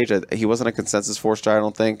Elijah Page. He wasn't a consensus 4-star, I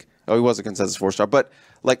don't think. Oh, he was a consensus 4-star, but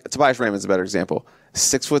like Tobias Raymond's a better example.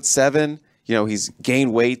 6'7", he's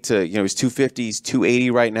gained weight to, he's 250, he's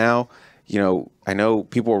 280 right now. I know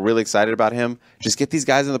people were really excited about him. Just get these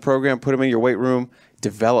guys in the program, put them in your weight room,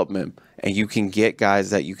 develop them, and you can get guys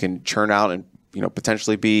that you can churn out and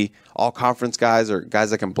potentially be all conference guys or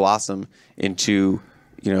guys that can blossom into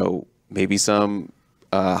maybe some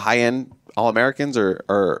high end All-Americans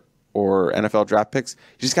or NFL draft picks.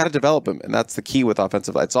 You just got to develop them, and that's the key with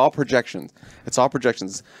offensive line. It's all projections.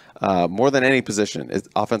 More than any position,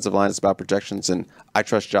 offensive line is about projections, and I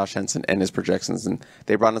trust Josh Henson and his projections. And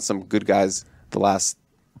they brought in some good guys the last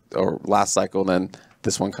cycle, and then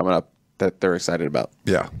this one coming up that they're excited about.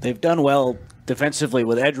 Yeah, they've done well defensively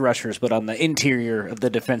with edge rushers, but on the interior of the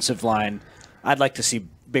defensive line, I'd like to see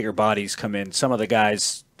bigger bodies come in. Some of the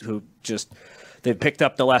guys who they've picked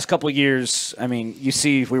up the last couple of years. I mean, you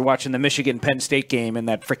see, we were watching the Michigan-Penn State game, and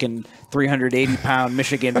that freaking 380-pound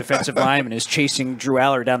Michigan defensive lineman is chasing Drew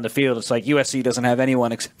Aller down the field. It's like USC doesn't have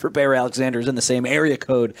anyone except for Bear Alexander is in the same area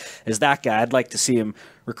code as that guy. I'd like to see him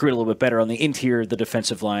recruit a little bit better on the interior of the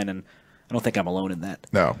defensive line, and I don't think I'm alone in that.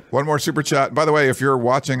 No. One more super chat. By the way, if you're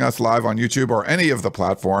watching us live on YouTube or any of the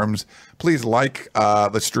platforms, please like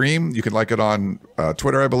the stream. You can like it on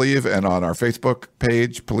Twitter, I believe, and on our Facebook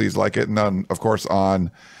page. Please like it. And of course, on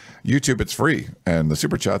YouTube, it's free. And the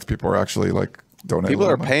super chats, people are actually donating. People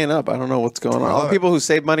are paying up. I don't know what's going on. All the people who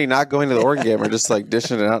save money not going to the Oregon game are just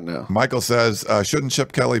dishing it out now. Michael says, shouldn't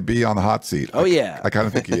Chip Kelly be on the hot seat? Oh, yeah. I kind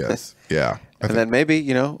of think he is. Yeah. And then maybe,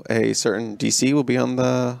 a certain DC will be on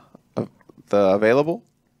the available.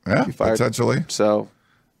 Yeah, potentially. So,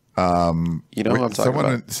 what I'm talking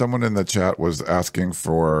about. Someone in the chat was asking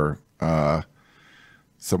for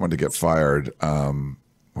someone to get fired.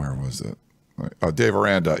 Where was it? Oh, Dave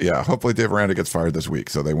Aranda. Yeah, hopefully Dave Aranda gets fired this week.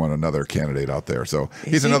 So they want another candidate out there. So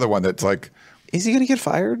he's another one that's is he going to get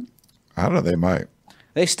fired? I don't know. They might.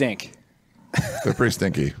 They stink. They're pretty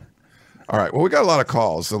stinky. All right. Well, we got a lot of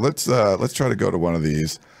calls. So let's try to go to one of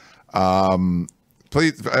these.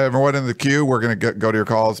 Please, everyone in the queue, we're going to go to your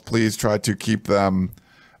calls. Please try to keep them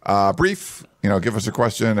brief. Give us a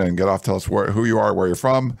question and get off. Tell us who you are, where you're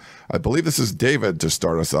from. I believe this is David to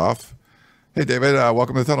start us off. Hey, David,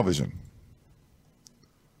 welcome to Tunnel Vision.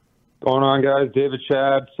 Going on, guys? David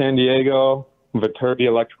Chad, San Diego, Viterbi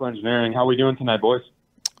Electrical Engineering. How are we doing tonight, boys?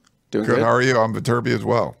 Doing good. How are you? I'm Viterbi as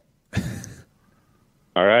well.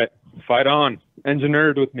 All right. Fight on.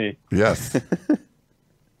 Engineered with me. Yes.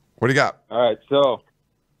 What do you got? All right, so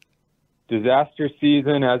disaster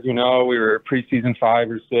season. As you know, we were preseason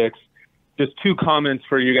 5 or 6. Just 2 comments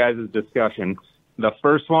for you guys' discussion. The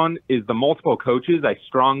first one is the multiple coaches I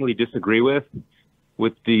strongly disagree with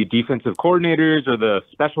the defensive coordinators or the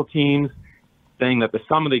special teams, saying that the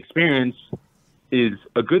sum of the experience is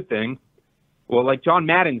a good thing. Well, like John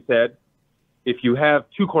Madden said, if you have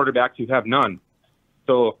 2 quarterbacks, you have none.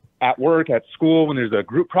 So at work, at school, when there's a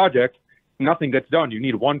group project, nothing gets done. You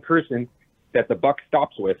need one person that the buck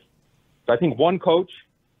stops with. So I think one coach,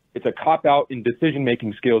 it's a cop-out in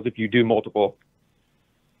decision-making skills if you do multiple.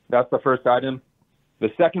 That's the first item. The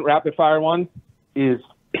second rapid-fire one is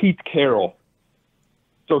Pete Carroll.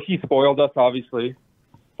 So he spoiled us, obviously,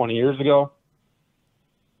 20 years ago.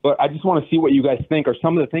 But I just want to see what you guys think are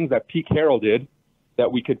some of the things that Pete Carroll did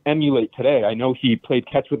that we could emulate today. I know he played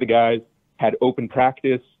catch with the guys, had open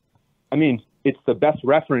practice. I mean, it's the best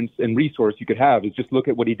reference and resource you could have is just look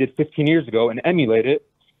at what he did 15 years ago and emulate it,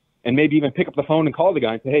 and maybe even pick up the phone and call the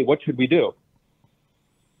guy and say, hey, what should we do?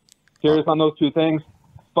 Serious on those 2 things.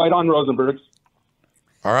 Fight on, Rosenbergs.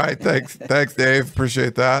 All right. Thanks, Dave.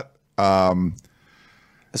 Appreciate that.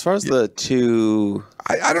 As far as the two,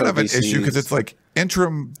 I don't have an issue because it's like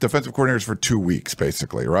interim defensive coordinators for 2 weeks,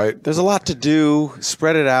 basically, right? There's a lot to do.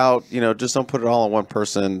 Spread it out. Just don't put it all on one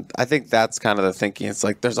person. I think that's kind of the thinking. It's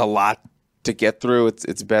like there's a lot to get through.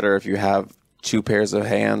 It's better if you have two pairs of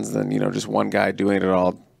hands than just one guy doing it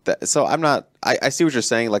all. So I'm not. I see what you're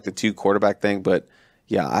saying, like the two quarterback thing, but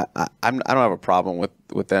yeah, I don't have a problem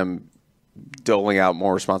with them doling out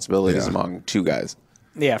more responsibilities among two guys.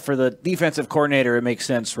 Yeah, for the defensive coordinator, it makes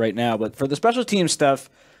sense right now. But for the special team stuff,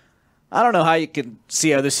 I don't know how you can see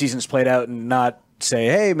how this season's played out and not say,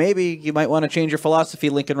 hey, maybe you might want to change your philosophy,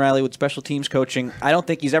 Lincoln Riley, with special teams coaching. I don't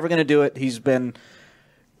think he's ever going to do it. He's been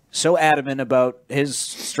so adamant about his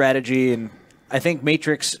strategy. And I think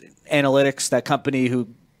Matrix Analytics, that company who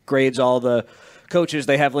grades all the coaches,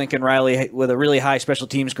 they have Lincoln Riley with a really high special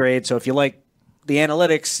teams grade. So if you like the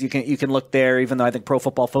analytics, you can look there, even though I think Pro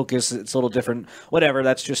Football Focus, it's a little different. Whatever,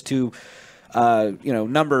 that's just two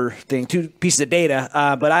number thing, two pieces of data.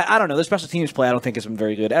 But I don't know. The special teams play I don't think has been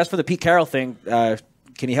very good. As for the Pete Carroll thing, can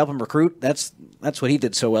you help him recruit? That's what he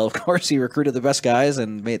did so well. Of course, he recruited the best guys,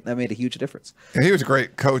 and that made a huge difference. And he was a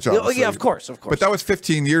great coach, obviously. Yeah, of course. But that was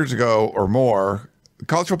 15 years ago or more.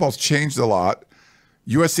 College football's changed a lot.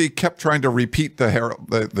 USC kept trying to repeat the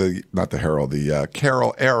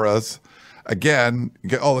Carroll eras. Again,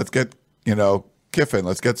 let's get Kiffin,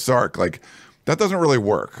 let's get Sark. Like that doesn't really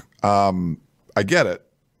work. I get it.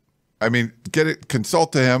 I mean,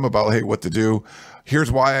 consult to him about what to do.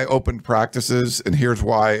 Here's why I opened practices, and here's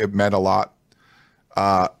why it meant a lot.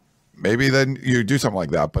 Maybe then you do something like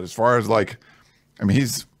that. But as far as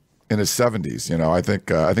he's in his 70s. I think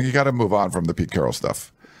you got to move on from the Pete Carroll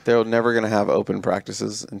stuff. They're never going to have open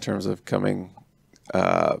practices in terms of coming.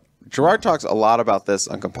 Gerard talks a lot about this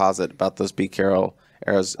on Composite, about those Pete Carroll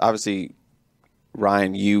eras. Obviously,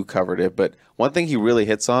 Ryan, you covered it, but one thing he really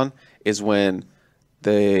hits on is when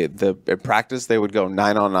in practice they would go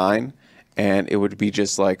 9-on-9, and it would be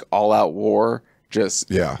just like all-out war, just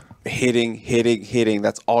hitting.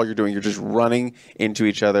 That's all you're doing. You're just running into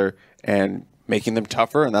each other and making them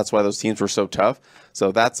tougher, and that's why those teams were so tough.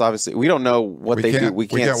 So that's obviously, we don't know what they do. We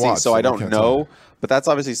can't see, so I don't know. But that's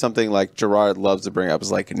obviously something like Gerard loves to bring up.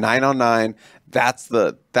 Is like 9-on-9. That's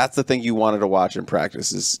the thing you wanted to watch in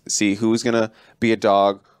practice, is see who's going to be a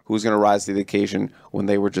dog, who's going to rise to the occasion when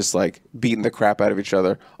they were just like beating the crap out of each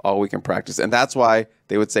other all week in practice. And that's why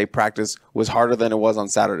they would say practice was harder than it was on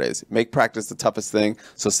Saturdays. Make practice the toughest thing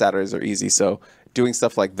so Saturdays are easy. So doing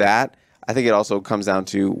stuff like that, I think it also comes down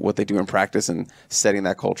to what they do in practice and setting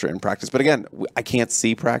that culture in practice. But again, I can't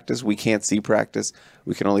see practice. We can't see practice.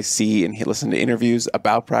 We can only see and listen to interviews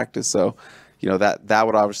about practice. So, that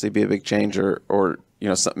would obviously be a big change, or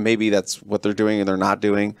maybe that's what they're doing and they're not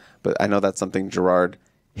doing. But I know that's something Gerard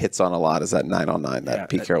hits on a lot, is that 9-on-9 that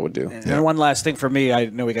Pete Carroll would do. And one last thing for me, I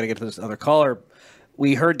know we got to get to this other caller.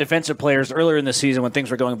 We heard defensive players earlier in the season when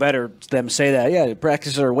things were going better, them say that,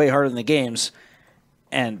 practices are way harder than the games.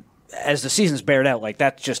 And as the season's bared out,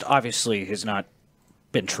 that just obviously has not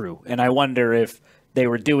been true. And I wonder if they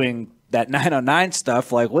were doing that 9-on-9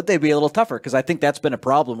 stuff, would they be a little tougher? Because I think that's been a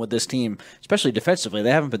problem with this team, especially defensively.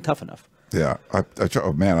 They haven't been tough enough. Yeah. I tried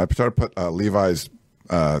to put Levi's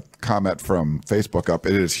comment from Facebook up.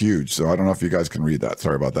 It is huge, so I don't know if you guys can read that.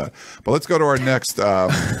 Sorry about that. But let's go to our next. I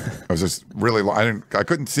was just really I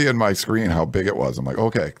couldn't see in my screen how big it was. I'm like,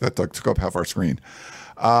 okay, that took up half our screen.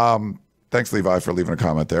 Thanks, Levi, for leaving a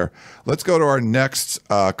comment there. Let's go to our next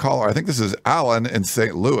caller. I think this is Alan in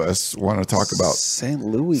St. Louis. Want to talk about St.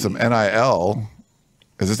 Louis, some NIL.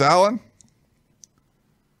 Is this Alan?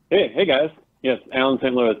 Hey guys. Yes, Alan,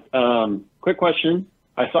 St. Louis. Quick question.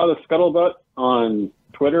 I saw the scuttlebutt on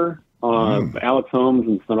Twitter on Alex Holmes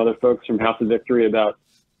and some other folks from House of Victory about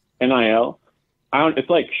NIL. It's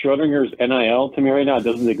like Schrodinger's NIL to me right now. It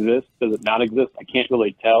doesn't exist. Does it not exist? I can't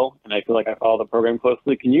really tell, and I feel like I follow the program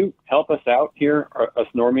closely. Can you help us out here, us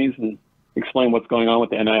normies, and explain what's going on with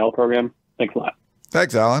the NIL program? Thanks a lot.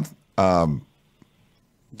 Thanks, Alan. Do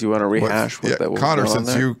you want to rehash what that was? Connor,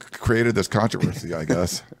 since you created this controversy, I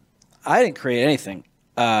guess. I didn't create anything.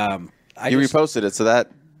 You reposted it, so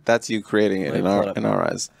that's you creating it in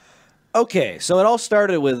our eyes. Okay, so it all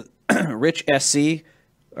started with Rich SC,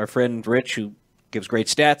 our friend Rich, who gives great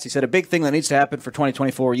stats. He said a big thing that needs to happen for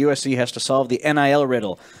 2024, USC has to solve the NIL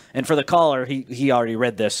riddle. And for the caller, he already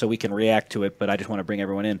read this, so we can react to it, but I just want to bring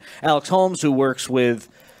everyone in. Alex Holmes, who works with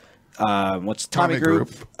Tommy Group.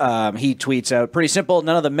 He tweets out, pretty simple,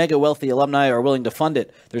 none of the mega wealthy alumni are willing to fund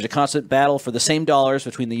it. There's a constant battle for the same dollars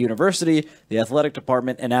between the university, the athletic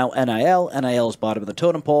department, and now NIL. NIL is bottom of the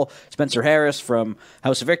totem pole. Spencer Harris from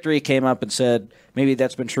House of Victory came up and said maybe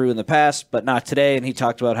that's been true in the past, but not today. And he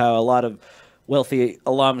talked about how a lot of wealthy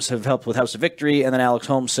alums have helped with House of Victory. And then Alex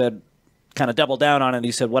Holmes said, kind of doubled down on it.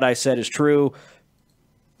 He said, what I said is true.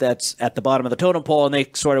 That's at the bottom of the totem pole. And they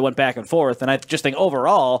sort of went back and forth. And I just think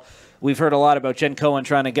overall, we've heard a lot about Jen Cohen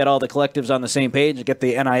trying to get all the collectives on the same page and get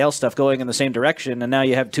the NIL stuff going in the same direction. And now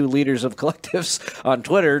you have two leaders of collectives on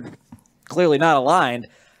Twitter, clearly not aligned.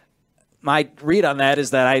 My read on that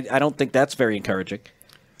is that I don't think that's very encouraging.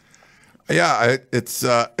 Yeah, it's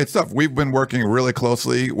tough. We've been working really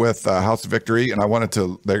closely with House of Victory, and I wanted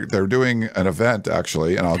to. They're doing an event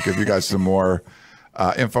actually, and I'll give you guys some more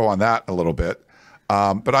info on that a little bit.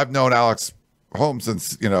 But I've known Alex Holmes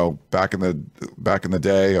since back in the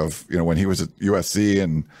day of when he was at USC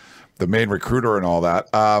and the main recruiter and all that.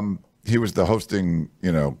 He was the hosting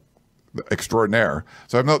extraordinaire.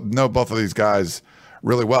 So I know both of these guys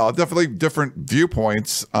really well. Definitely different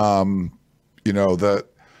viewpoints. The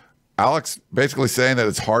Alex basically saying that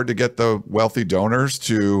it's hard to get the wealthy donors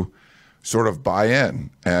to sort of buy in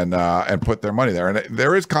and put their money there. And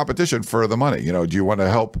there is competition for the money. Do you want to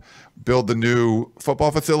help build the new football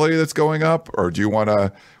facility that's going up, or do you want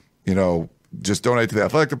to, just donate to the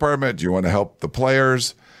athletic department? Do you want to help the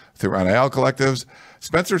players through NIL collectives?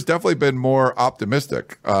 Spencer's definitely been more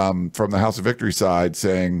optimistic from the House of Victory side,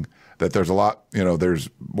 saying that there's a lot, there's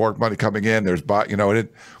more money coming in.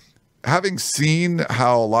 Having seen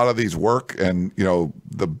how a lot of these work and,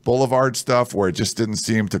 the Boulevard stuff where it just didn't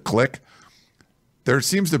seem to click, there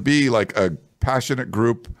seems to be like a passionate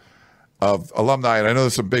group of alumni. And I know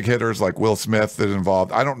there's some big hitters like Will Smith that are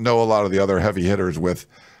involved. I don't know a lot of the other heavy hitters with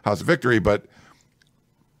House of Victory, but,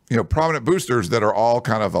 prominent boosters that are all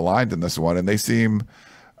kind of aligned in this one. And they seem,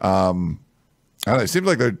 it seems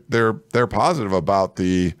like they're positive about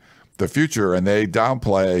the future, and they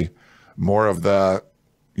downplay more of the,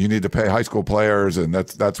 you need to pay high school players, and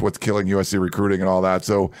that's what's killing USC recruiting and all that.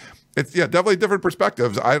 So it's definitely different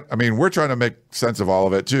perspectives. I mean, we're trying to make sense of all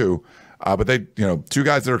of it too. But they, two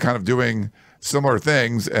guys that are kind of doing similar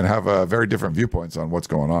things and have very different viewpoints on what's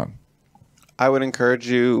going on. I would encourage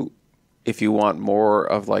you, if you want more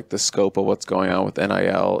of like the scope of what's going on with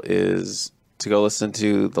NIL, is to go listen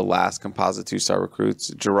to the last Composite 2-Star Recruits.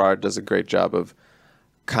 Gerard does a great job of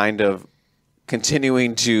kind of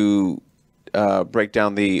continuing to break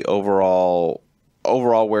down the overall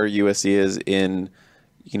where USC is in,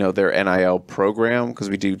 their NIL program,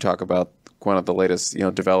 because we do talk about one of the latest,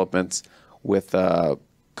 developments with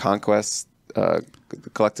Conquest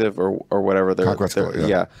Collective or whatever. Conquest Collective,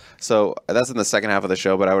 yeah. So that's in the second half of the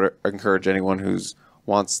show, but I would encourage anyone who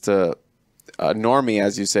wants to, normie,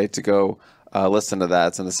 as you say, to go listen to that.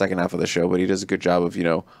 It's in the second half of the show, but he does a good job of,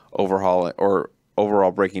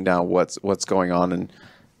 overall breaking down what's going on. And,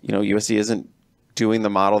 USC isn't doing the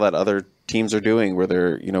model that other teams are doing, where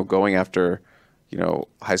they're, going after,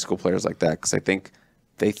 high school players like that. Because I think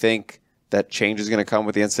they think that change is going to come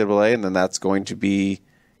with the NCAA, and then that's going to be,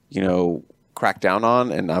 cracked down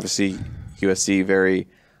on. And obviously USC very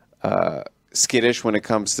skittish when it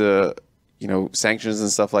comes to, sanctions and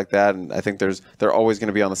stuff like that. And I think they're always going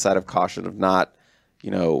to be on the side of caution of not,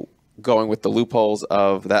 going with the loopholes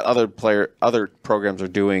of that other programs are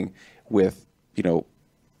doing with,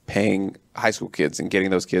 paying high school kids and getting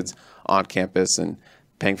those kids on campus and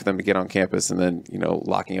paying for them to get on campus, and then,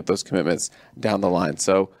 locking up those commitments down the line.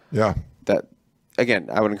 So yeah, that, again,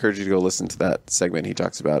 I would encourage you to go listen to that segment he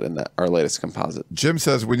talks about in our latest composite. Jim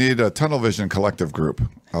says we need a Tunnel Vision collective group.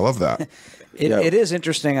 I love that. It is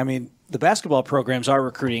interesting. I mean, the basketball programs are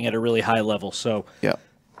recruiting at a really high level. So yeah,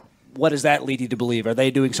 what does that lead you to believe? Are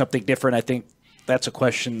they doing something different? I think that's a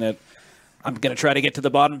question that I'm going to try to get to the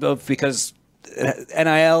bottom of, because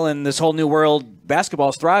NIL and this whole new world, basketball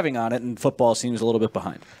is thriving on it, and football seems a little bit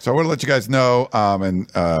behind. So I want to let you guys know, and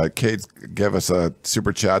Kate gave us a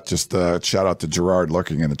super chat, just a shout out to Gerard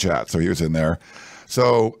lurking in the chat. So he was in there.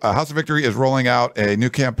 So House of Victory is rolling out a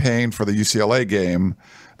new campaign for the UCLA game.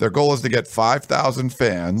 Their goal is to get 5,000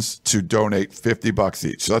 fans to donate $50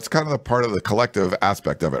 each. So that's kind of the part of the collective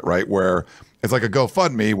aspect of it, right? Where it's like a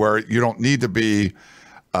GoFundMe, where you don't need to be,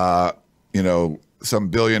 some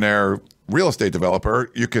billionaire real estate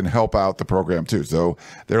developer. You can help out the program too. So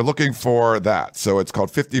they're looking for that. So it's called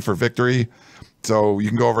 50 for Victory. So you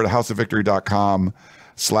can go over to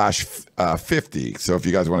houseofvictory.com/50. So if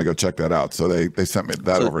you guys want to go check that out. So they sent me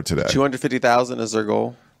that over today. 250,000 is their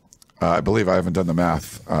goal. I believe, I haven't done the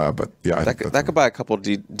math, but yeah. That could buy a couple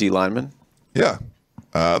D linemen. Yeah,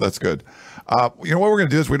 that's good. What we're going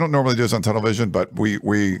to do is, we don't normally do this on Tunnel Vision, but we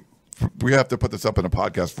have to put this up in a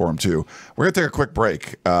podcast form too. We're going to take a quick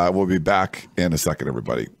break. We'll be back in a second,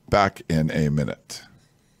 everybody. Back in a minute.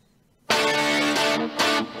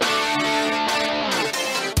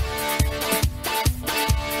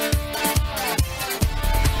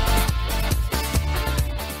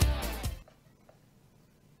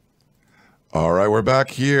 All right, we're back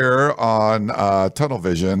here on Tunnel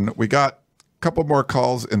Vision. We got a couple more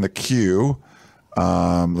calls in the queue.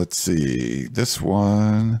 Let's see. This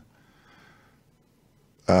one,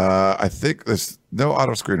 I think there's no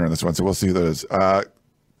auto screener in this one, so we'll see who that is.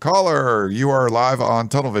 Caller, you are live on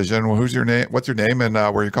Tunnel Vision. Well, who's your name? What's your name and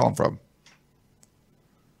where are you calling from?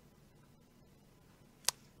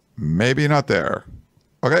 Maybe not there.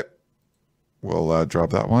 Okay, we'll drop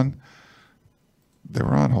that one. They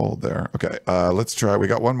were on hold there. Okay, let's try. We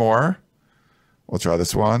got one more. We'll try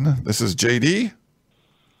this one. This is JD.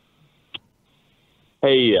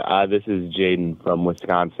 Hey, this is Jaden from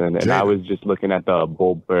Wisconsin, and I was just looking at the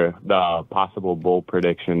possible bowl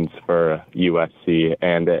predictions for USC,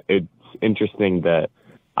 and it's interesting that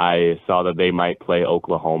I saw that they might play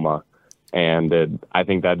Oklahoma, and I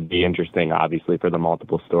think that'd be interesting, obviously, for the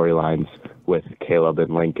multiple storylines with Caleb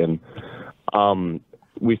and Lincoln.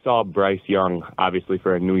 We saw Bryce Young, obviously,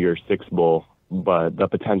 for a New Year's Six bowl, but the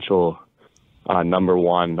potential number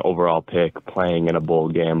one overall pick playing in a bowl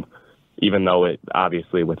game, even though it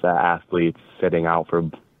obviously with the athletes sitting out for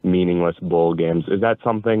meaningless bowl games, is that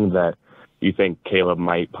something that you think Caleb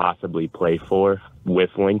might possibly play for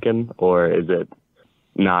with Lincoln, or is it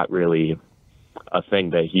not really a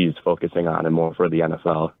thing that he's focusing on and more for the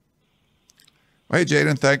NFL? Hey,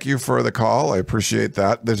 Jaden, thank you for the call. I appreciate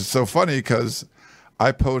that. This is so funny because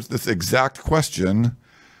I posed this exact question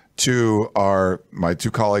to my two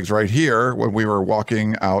colleagues right here when we were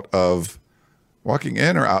walking in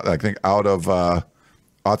or out, I think out of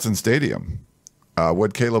Autzen Stadium.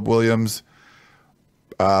 Would Caleb Williams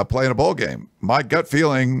play in a bowl game? My gut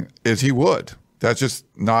feeling is he would. That's just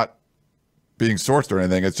not being sourced or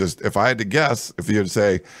anything. It's just, if I had to guess, if you had to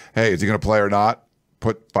say, hey, is he going to play or not?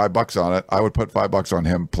 Put $5 on it. I would put $5 on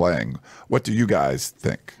him playing. What do you guys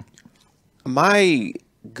think? My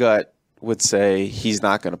gut would say he's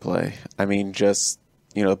not going to play. I mean, just,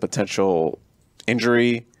 potential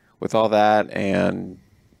injury with all that, and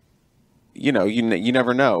you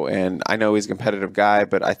never know. And I know he's a competitive guy,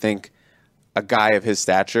 but I think a guy of his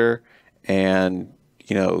stature and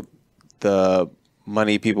the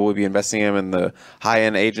money people would be investing in him and the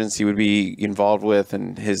high-end agents he would be involved with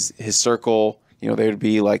and his circle, they would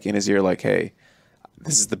be like in his ear like, hey,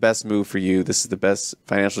 this is the best move for you. This is the best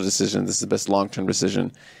financial decision. This is the best long-term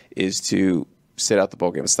decision, is to sit out the bowl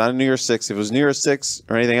game. It's not a New Year's Six. If it was New Year's Six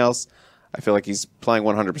or anything else, I feel like he's playing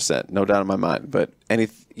 100%, no doubt in my mind. But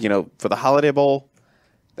for the Holiday Bowl,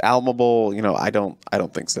 the Alamo Bowl, I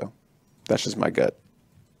don't think so. That's just my gut.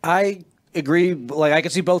 I agree. Like, I can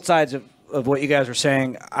see both sides of what you guys are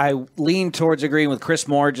saying. I lean towards agreeing with Chris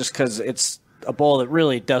Moore just because it's a bowl that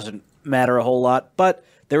really doesn't matter a whole lot. But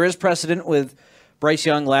there is precedent with Bryce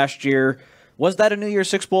Young last year. Was that a New Year's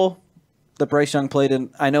Six bowl that Bryce Young played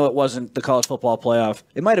in? I know it wasn't the college football playoff.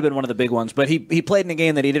 It might have been one of the big ones, but he played in a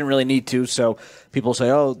game that he didn't really need to, so people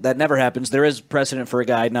say, oh, that never happens. There is precedent for a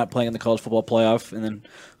guy not playing in the college football playoff and then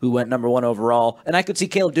who went number one overall. And I could see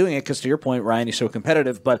Caleb doing it because, to your point, Ryan, he's so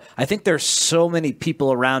competitive, but I think there's so many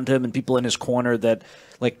people around him and people in his corner that,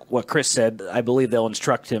 like what Chris said, I believe they'll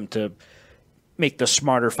instruct him to make the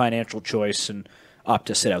smarter financial choice and opt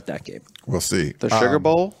to sit out that game. We'll see. The Sugar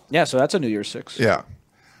Bowl? Yeah, so that's a New Year's Six. Yeah.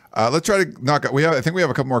 Let's try to knock out. I think we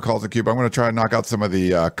have a couple more calls in queue, but I'm going to try and knock out some of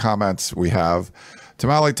the comments we have.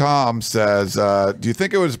 Tamale Tom says, do you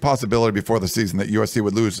think it was a possibility before the season that USC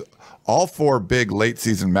would lose all four big late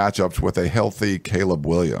season matchups with a healthy Caleb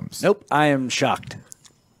Williams? Nope. I am shocked.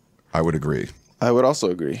 I would agree. I would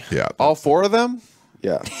also agree. Yeah. All four of them?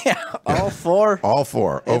 Yeah. Yeah. All four. All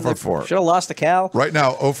four. Over 4. Should have lost to Cal. Right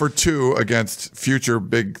now, 0 for 2 against future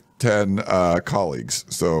Big Ten colleagues.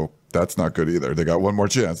 So that's not good either. They got one more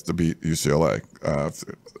chance to beat UCLA.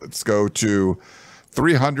 Let's go to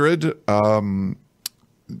 300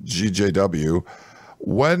 GJW.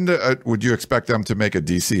 When would you expect them to make a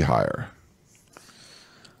DC hire?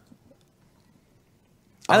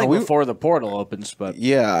 I think before the portal opens, but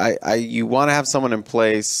yeah, you want to have someone in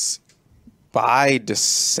place by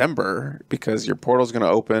December because your portal's going to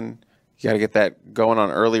open. You got to get that going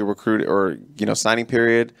on early recruit or signing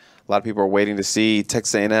period. A lot of people are waiting to see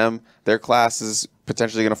Texas A&M. Their class is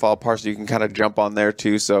potentially going to fall apart, so you can kind of jump on there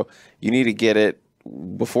too. So you need to get it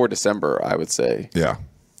before December, I would say. Yeah,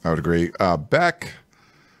 I would agree. Beck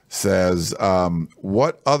says,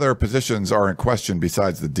 what other positions are in question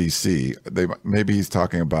besides the DC? Maybe he's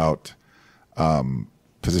talking about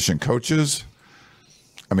position coaches.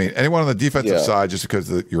 I mean, anyone on the defensive side, just because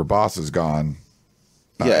your boss is gone.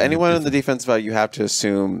 Yeah, anyone on the defensive side, you have to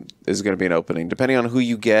assume is going to be an opening. Depending on who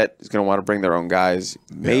you get, is going to want to bring their own guys.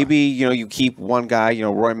 Maybe you keep one guy.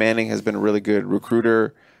 Roy Manning has been a really good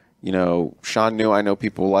recruiter. Sean New, I know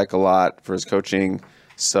people like a lot for his coaching.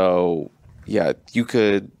 So, yeah, you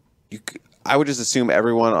could I would just assume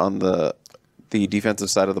everyone on the defensive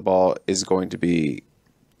side of the ball is going to be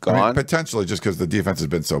gone. I mean, potentially just because the defense has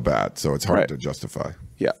been so bad, so it's hard to justify.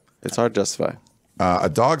 Yeah, it's hard to justify. A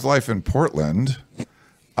Dog's Life in Portland.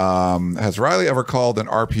 Has Riley ever called an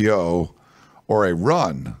RPO or a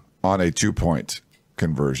run on a 2-point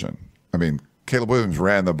conversion? I mean, Caleb Williams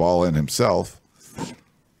ran the ball in himself.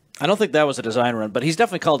 I don't think that was a design run, but he's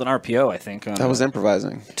definitely called an RPO, I think. That was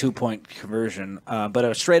improvising. 2-point conversion. But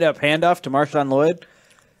a straight-up handoff to Marshawn Lloyd?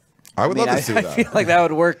 I would love to see that. I feel like that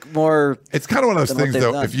would work more. It's kind of one of those things,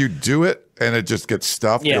 though, if you do it and it just gets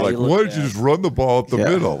stuffed, you're like, why did you just run the ball up the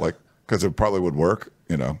middle? Like, because it probably would work,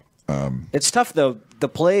 It's tough, though. The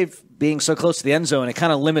play being so close to the end zone, it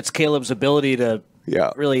kind of limits Caleb's ability to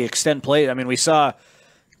really extend play. I mean, we saw,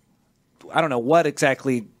 I don't know what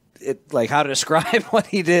exactly, how to describe what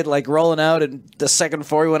he did, like rolling out and the second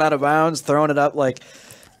before he went out of bounds, throwing it up. Like,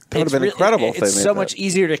 that would have been incredible. It's so much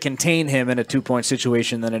easier to contain him in a 2-point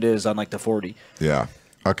situation than it is on like the 40. Yeah.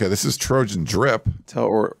 Okay, this is Trojan Drip.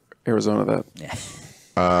 Tell Arizona that.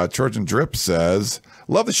 Yeah. Trojan Drip says,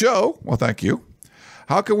 love the show. Well, thank you.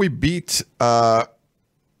 How can we beat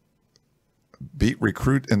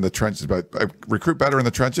recruit in the trenches? Recruit better in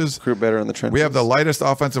the trenches? Recruit better in the trenches. We have the lightest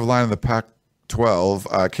offensive line in the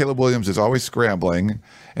Pac-12. Caleb Williams is always scrambling,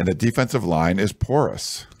 and the defensive line is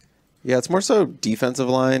porous. Yeah, it's more so defensive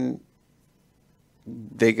line.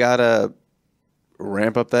 They got to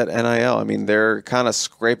ramp up that NIL. I mean, they're kind of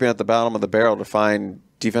scraping at the bottom of the barrel to find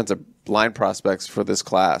defensive line prospects for this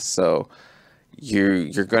class. So you're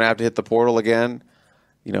going to have to hit the portal again.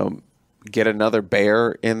 Get another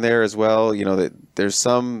Bear in there as well. There's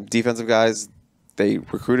some defensive guys they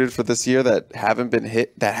recruited for this year that haven't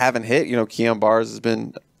hit. Keon Bars has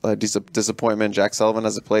been a disappointment. Jack Sullivan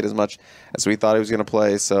hasn't played as much as we thought he was going to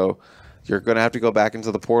play. So you're going to have to go back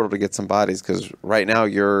into the portal to get some bodies because right now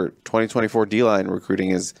your 2024 D-line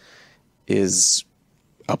recruiting is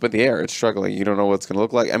up in the air. It's struggling. You don't know what it's going to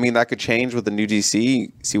look like. I mean, that could change with the new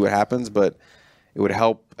DC, see what happens, but it would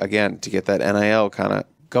help, again, to get that NIL kind of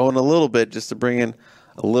going a little bit just to bring in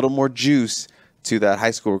a little more juice to that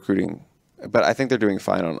high school recruiting. But I think they're doing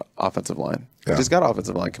fine on offensive line. They just got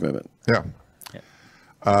offensive line commitment. Yeah.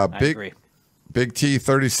 I agree. Big T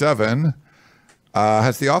 37.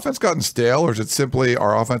 Has the offense gotten stale, or is it simply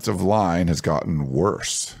our offensive line has gotten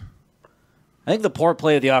worse? I think the poor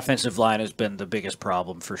play of the offensive line has been the biggest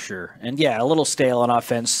problem for sure. And yeah, a little stale on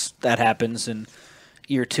offense, that happens. And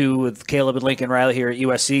year 2 with Caleb and Lincoln Riley here at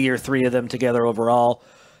USC, year 3 of them together overall.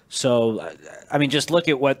 So, I mean, just look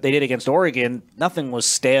at what they did against Oregon. Nothing was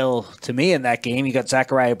stale to me in that game. You got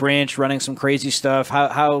Zachariah Branch running some crazy stuff.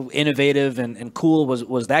 How innovative and cool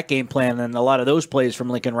was that game plan? And a lot of those plays from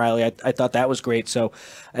Lincoln Riley, I thought that was great. So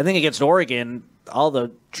I think against Oregon, all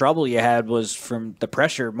the trouble you had was from the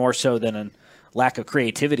pressure more so than a lack of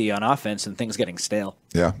creativity on offense and things getting stale.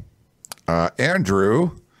 Yeah.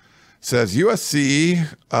 Andrew says USC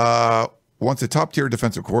wants a top-tier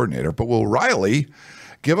defensive coordinator, but will Riley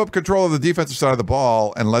give up control of the defensive side of the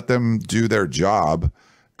ball and let them do their job?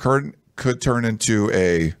 Could turn into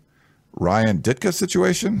a Ryan Ditka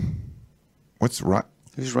situation. Who's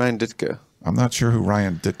Ryan Ditka? I'm not sure who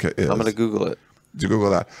Ryan Ditka is. I'm going to Google it. Do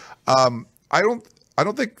Google that. I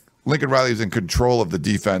don't think Lincoln Riley is in control of the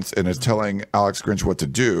defense and is telling Alex Grinch what to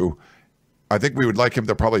do. I think we would like him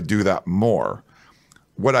to probably do that more.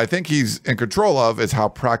 What I think he's in control of is how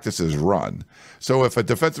practice is run. So if a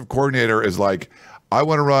defensive coordinator is like, I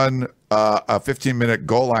want to run a 15-minute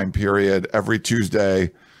goal line period every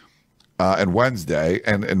Tuesday and Wednesday,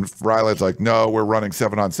 and Riley's like, no, we're running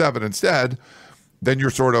 7-on-7 instead, then you're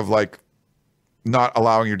sort of like not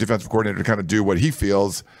allowing your defensive coordinator to kind of do what he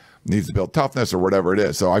feels needs to build toughness or whatever it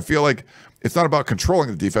is. So I feel like it's not about controlling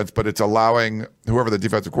the defense, but it's allowing whoever the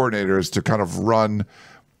defensive coordinator is to kind of run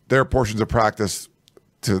their portions of practice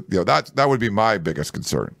to, that would be my biggest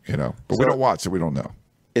concern, but we don't watch, so we don't know.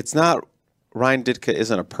 It's not Ryan Ditka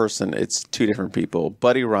isn't a person. It's two different people,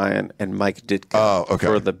 Buddy Ryan and Mike Ditka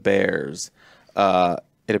for the Bears.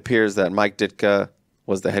 It appears that Mike Ditka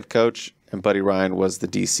was the head coach and Buddy Ryan was the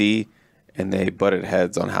DC, and they butted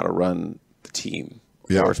heads on how to run the team,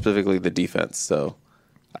 or specifically the defense. So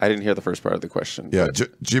I didn't hear the first part of the question. Yeah,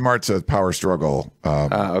 G-Mart says power struggle.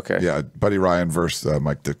 Okay. Yeah, Buddy Ryan versus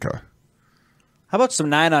Mike Ditka. How about some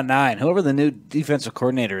 9-on-9? Whoever the new defensive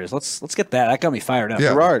coordinator is, let's get that. That got me fired up. Yeah,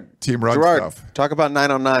 Gerard, team run stuff. Talk about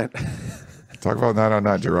 9-on-9. Talk about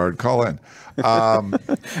 9-on-9, Gerard. Call in.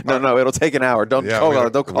 No, it'll take an hour. Don't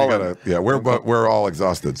call in. Yeah, we're all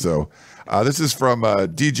exhausted. So this is from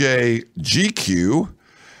DJ GQ.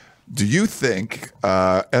 Do you think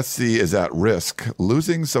SC is at risk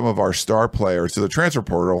losing some of our star players to the transfer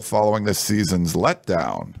portal following this season's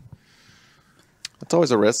letdown? It's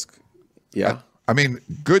always a risk. Yeah. I mean,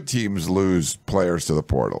 good teams lose players to the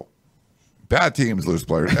portal. Bad teams lose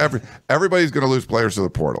players. Everybody's going to lose players to the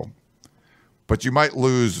portal. But you might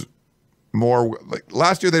lose more. Like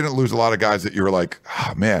last year, they didn't lose a lot of guys that you were like,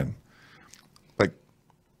 oh, man. Like,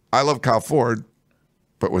 I love Kyle Ford,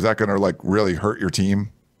 but was that going to like really hurt your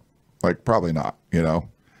team? Like, probably not, you know.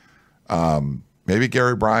 Maybe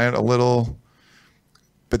Gary Bryant a little.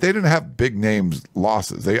 But they didn't have big names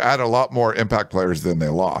losses. They added a lot more impact players than they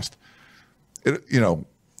lost. It'll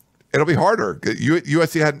be harder.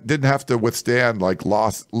 USC didn't have to withstand like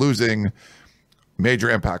losing major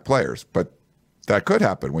impact players, but that could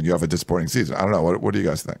happen when you have a disappointing season. I don't know. What do you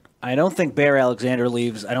guys think? I don't think Bear Alexander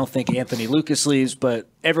leaves. I don't think Anthony Lucas leaves, but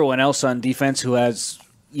everyone else on defense who has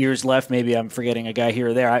years left, maybe I'm forgetting a guy here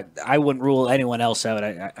or there. I wouldn't rule anyone else out.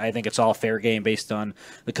 I think it's all fair game based on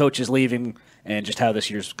the coaches leaving and just how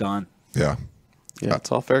this year's gone. Yeah. Yeah,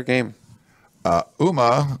 it's all fair game.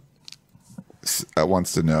 Uma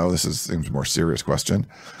wants to know, this seems a more serious question.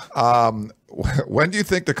 When do you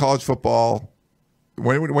think the college football,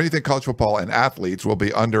 when do you think college football and athletes will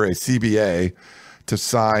be under a CBA to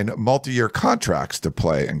sign multi-year contracts to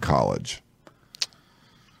play in college?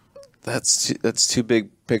 That's too big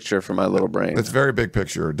picture for my little brain. It's very big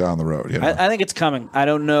picture down the road. You know? I think it's coming. I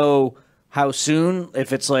don't know how soon,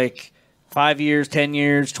 if it's like 5 years, 10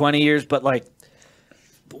 years, 20 years, but like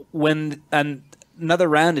when another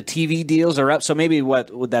round of TV deals are up, so maybe what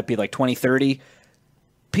would that be, like 2030?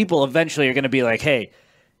 People eventually are going to be like, hey,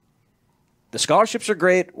 the scholarships are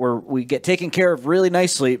great, we get taken care of really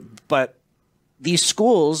nicely, but these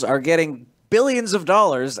schools are getting billions of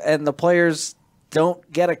dollars and the players don't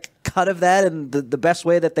get a cut of that in the best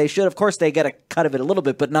way that they should. Of course, they get a cut of it a little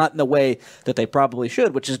bit, but not in the way that they probably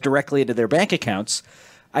should, which is directly into their bank accounts.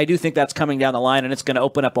 I do think that's coming down the line, and it's going to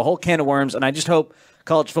open up a whole can of worms, and I just hope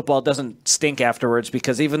college football doesn't stink afterwards,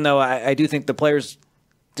 because even though I do think the players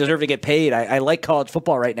deserve to get paid, I like college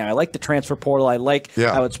football right now. I like the transfer portal. I like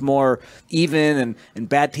how it's more even, and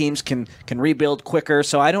bad teams can rebuild quicker.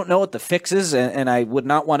 So I don't know what the fix is, and I would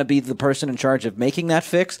not want to be the person in charge of making that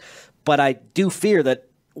fix. But I do fear that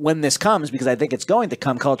when this comes, because I think it's going to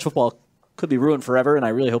come, college football could be ruined forever, and I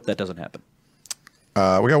really hope that doesn't happen.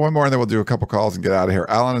 We got one more, and then we'll do a couple calls and get out of here.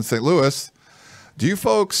 Alan in St. Louis, do you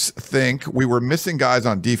folks think we were missing guys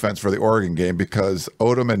on defense for the Oregon game because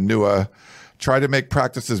Odom and Nua tried to make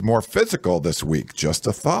practices more physical this week? Just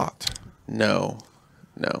a thought. No.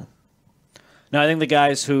 No, I think the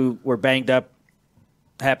guys who were banged up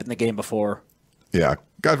happened the game before. Yeah,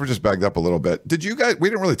 guys were just banged up a little bit. Did you guys? We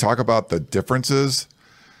didn't really talk about the differences.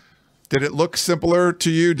 Did it look simpler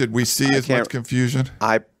to you? Did we see as much confusion?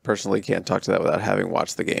 I personally can't talk to that without having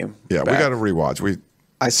watched the game. Yeah, we got to rewatch.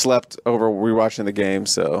 I slept over rewatching the game,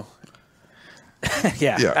 so.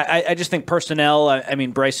 Yeah. I just think personnel, I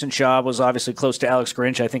mean, Bryson Shaw was obviously close to Alex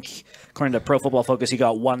Grinch. I think, according to Pro Football Focus, he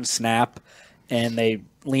got one snap, and they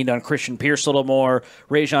leaned on Christian Pierce a little more.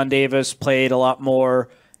 Rajon Davis played a lot more,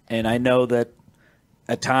 and I know that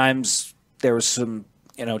at times there was some,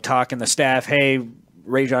 talk in the staff, hey,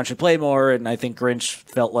 Rajon should play more, and I think Grinch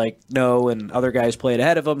felt like no, and other guys played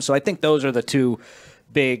ahead of him. So I think those are the two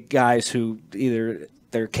big guys who either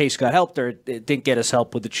their case got helped or it didn't get us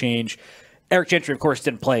help with the change. Eric Gentry, of course,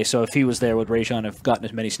 didn't play, so if he was there, would Rajon have gotten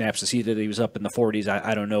as many snaps as he did? He was up in the 40s.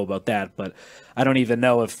 I don't know about that, but I don't even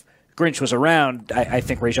know if Grinch was around. I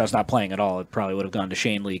think Rajon's not playing at all. It probably would have gone to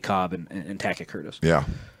Shane Lee, Cobb, and Tackett Curtis. Yeah.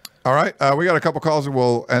 All right. We got a couple calls and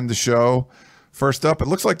we'll end the show. First up, it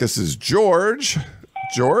looks like this is George.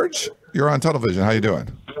 George, you're on Tunnel Vision. How you doing?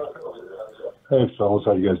 Hey, fellas.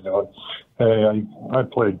 How you guys doing? Hey, I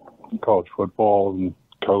played college football and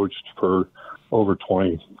coached for over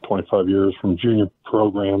 25 years, from junior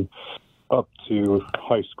program up to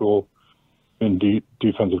high school in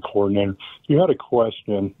defensive coordinator. You had a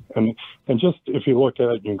question, and just if you look at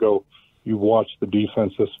it and you go, you watch the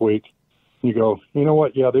defense this week, you go, you know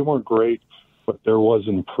what? Yeah, they weren't great, but there was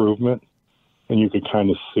improvement, and you could kind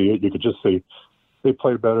of see it. You could just see they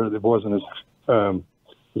played better. There wasn't as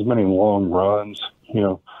many long runs,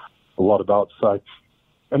 a lot of outside.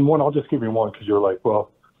 And I'll just give you one, because you're like,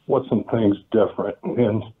 well, what's some things different?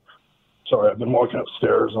 And sorry, I've been walking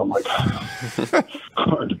upstairs. I'm like,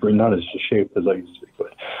 hard to bring, not as shaped as I used to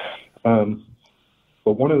be.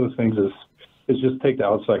 But one of the things is just take the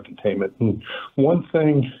outside containment. And one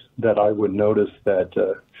thing that I would notice that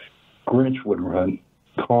Grinch would run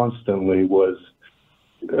constantly was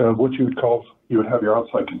what you would have your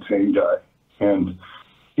outside contained guy. And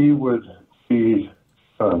he would be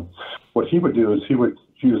What he would do is he would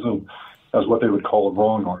use them as what they would call a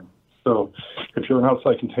wrong arm. So if you're in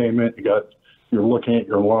outside containment, you're looking at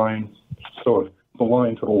your line. So if the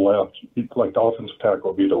line to the left, like the offensive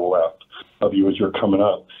tackle would be to the left of you as you're coming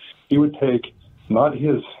up. He would take not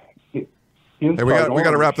his inside. Hey, we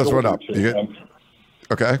got to wrap this one up.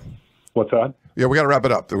 Okay. What's that? Yeah, we got to wrap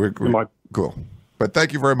it up. We're cool. But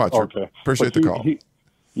thank you very much. Okay. Appreciate the call. He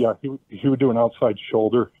would do an outside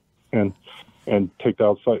shoulder and take the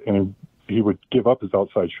outside, and he would give up his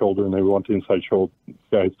outside shoulder, and they would want the inside shoulder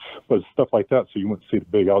guys. But stuff like that, so you wouldn't see the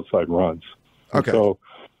big outside runs. Okay. So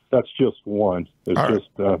that's just one. It's All just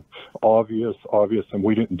obvious, and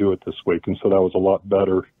we didn't do it this week, and so that was a lot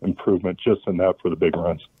better improvement just in that for the big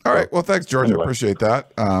runs. All right. Well, thanks, George. Anyway. I appreciate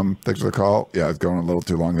that. Thanks for the call. Yeah, it's going a little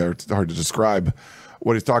too long there. It's hard to describe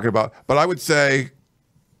what he's talking about. But I would say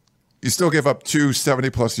you still gave up 2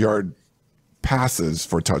 70-plus yard passes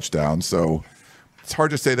for touchdowns, so it's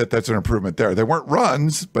hard to say that that's an improvement there. They weren't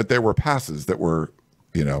runs, but they were passes that were,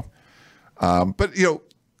 but,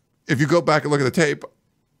 if you go back and look at the tape,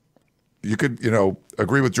 you could,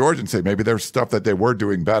 agree with George and say maybe there's stuff that they were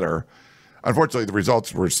doing better. Unfortunately, the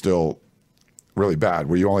results were still really bad,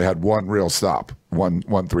 where you only had one real stop, one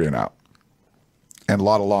 3-and-out, and a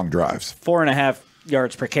lot of long drives. 4.5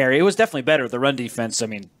 yards per carry. It was definitely better. The run defense,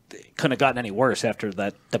 it couldn't have gotten any worse after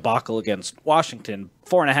that debacle against Washington.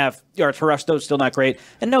 4.5 yards per rush, though, still not great.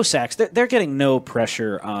 And no sacks. They're getting no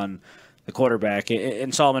pressure on the quarterback.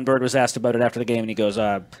 And Solomon Byrd was asked about it after the game, and he goes,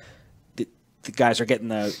 the guys are getting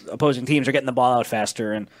the opposing teams are getting the ball out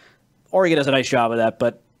faster, and Oregon does a nice job of that,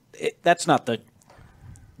 but that's not the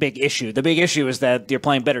big issue. The big issue is that you're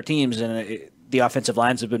playing better teams, and the offensive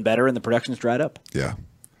lines have been better, and the production's dried up. Yeah.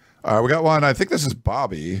 All right, we got one. I think this is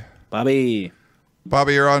Bobby. Bobby,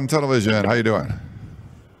 you're on television. How you doing?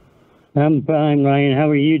 I'm fine, Ryan. How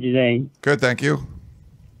are you today? Good, thank you.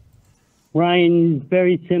 Ryan,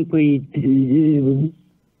 very simply,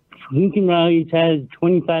 Lincoln Riley's has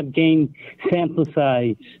 25-game sample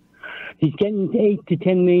size. He's getting $8 to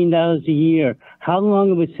 $10 million a year. How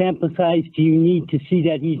long of a sample size do you need to see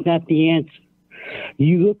that he's not the answer?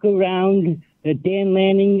 You look around at Dan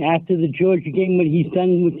Lanning after the Georgia game, what he's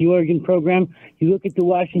done with the Oregon program. You look at the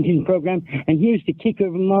Washington program, and here's the kicker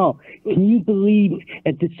of them all. Can you believe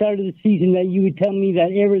at the start of the season that you would tell me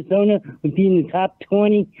that Arizona would be in the top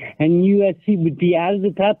 20 and USC would be out of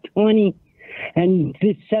the top 20? And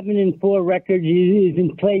this 7-4 record is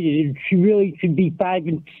inflated. It really should be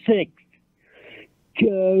 5-6.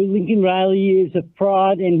 Lincoln Riley is a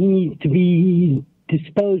fraud, and he needs to be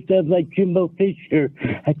disposed of like Jimbo Fisher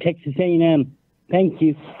at Texas A&M. Thank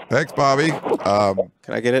you. Thanks, Bobby.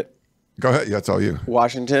 Can I get it? Go ahead. Yeah, it's all you.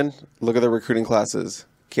 Washington, look at the recruiting classes.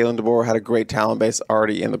 Kalen DeBoer had a great talent base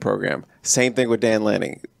already in the program. Same thing with Dan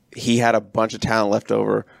Lanning. He had a bunch of talent left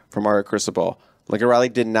over from Mario Cristobal. Lincoln Riley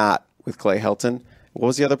did not with Clay Helton. What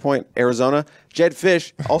was the other point? Arizona. Jed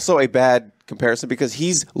Fish, also a bad comparison because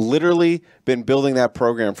he's literally been building that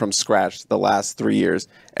program from scratch the last 3 years.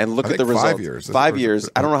 And look at the results. 5 years. 5 years.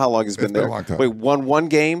 I don't know how long he's been there. A long time. Wait, won one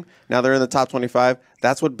game. Now they're in the top 25.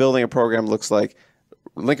 That's what building a program looks like.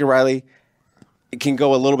 Lincoln Riley can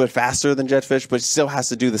go a little bit faster than Jed Fish, but still has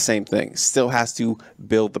to do the same thing. Still has to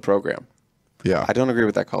build the program. Yeah. I don't agree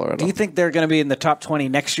with that caller at all. do you think they're going to be in the top 20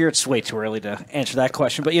 next year? It's way too early to answer that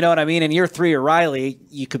question. But you know what I mean? In year 3 of Riley,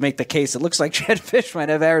 you could make the case. It looks like Jed Fish might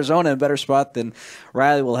have Arizona in a better spot than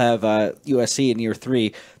Riley will have USC in year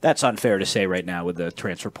 3. That's unfair to say right now with the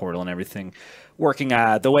transfer portal and everything working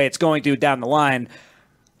the way it's going to down the line.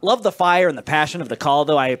 Love the fire and the passion of the call,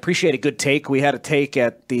 though. I appreciate a good take. We had a take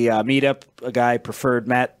at the meetup. A guy preferred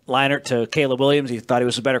Matt Leinart to Caleb Williams. He thought he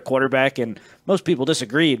was a better quarterback, and most people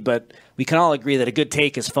disagreed. But we can all agree that a good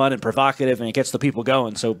take is fun and provocative, and it gets the people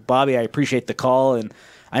going. So, Bobby, I appreciate the call. And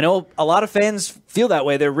I know a lot of fans feel that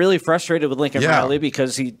way. They're really frustrated with Lincoln Riley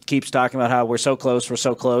because he keeps talking about how we're so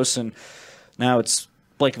close. And now it's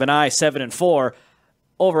blink of an eye, 7-4.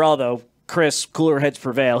 Overall, though, Chris, cooler heads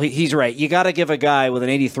prevail. He's right. You got to give a guy with an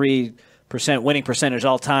 83% winning percentage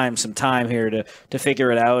all time some time here to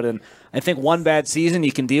figure it out. And I think one bad season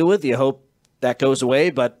you can deal with. You hope that goes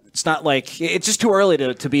away, but it's not like it's just too early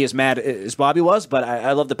to be as mad as Bobby was. But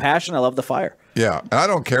I love the passion. I love the fire. Yeah, and I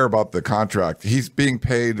don't care about the contract. He's being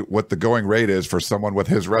paid what the going rate is for someone with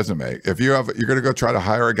his resume. If you're going to go try to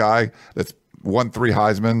hire a guy that's won 3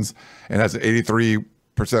 Heismans and has an 83%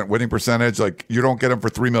 winning percentage, like you don't get him for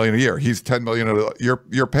 $3 million a year. He's $10 million.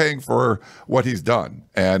 You're paying for what he's done.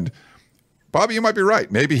 And Bobby, you might be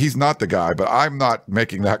right. Maybe he's not the guy, but I'm not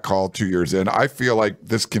making that call 2 years in. I feel like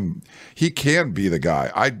he can be the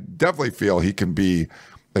guy. I definitely feel he can be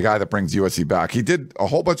the guy that brings USC back. He did a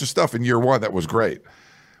whole bunch of stuff in year 1 that was great.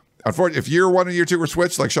 unfortunately, if year 1 and year 2 were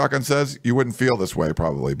switched, like Shotgun says, you wouldn't feel this way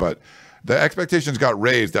probably. But the expectations got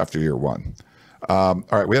raised after year 1. All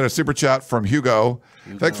right, we had a super chat from Hugo.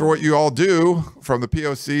 Thanks for what you all do, from the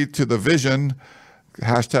POC to the vision.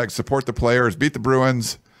 Hashtag support the players, beat the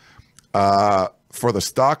Bruins, for the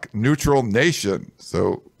stock neutral nation.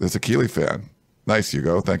 So there's a Keeley fan. Nice,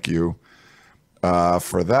 Hugo. Thank you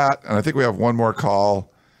for that. And I think we have one more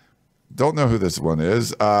call. Don't know who this one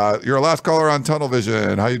is. You're a last caller on Tunnel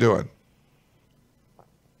Vision. How you doing?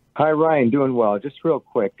 Hi, Ryan. Doing well. Just real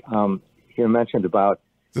quick. You mentioned about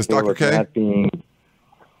this Dr. K?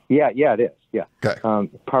 Yeah, it is. Yeah. Okay.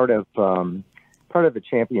 Part of the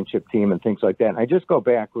championship team and things like that. And I just go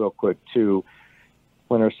back real quick to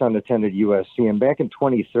when our son attended USC, and back in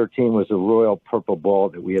 2013 was the Royal Purple Bowl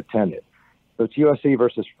that we attended. So it's USC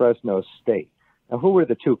versus Fresno State. Now, who were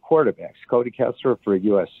the two quarterbacks? Cody Kessler for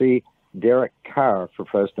USC, Derek Carr for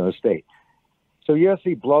Fresno State. So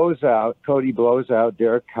USC blows out, Cody blows out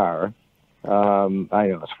Derek Carr. I don't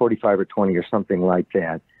know, it's 45 or 20 or something like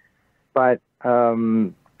that. But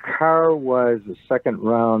Carr was a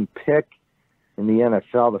second-round pick in the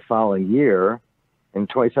NFL the following year. In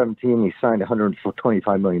 2017, he signed a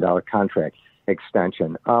 $125 million contract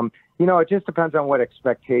extension. It just depends on what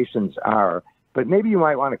expectations are. But maybe you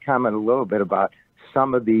might want to comment a little bit about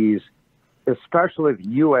some of these, especially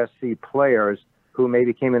USC players who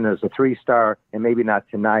maybe came in as a 3-star and maybe not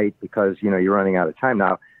tonight because, you're running out of time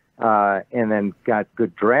now, and then got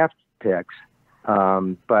good draft picks.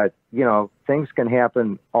 But, things can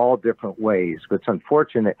happen all different ways. But it's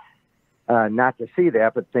unfortunate not to see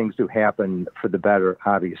that, but things do happen for the better,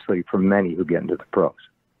 obviously, for many who get into the pros.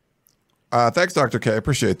 Thanks, Dr. K. I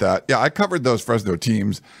appreciate that. Yeah, I covered those Fresno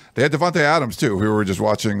teams. They had Devontae Adams, too, who we were just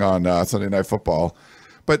watching on Sunday Night Football.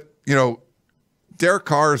 But, Derek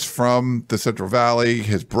Carr's from the Central Valley.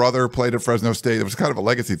 His brother played at Fresno State. It was kind of a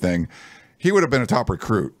legacy thing. He would have been a top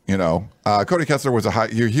recruit, Cody Kessler was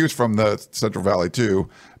he was from the Central Valley, too,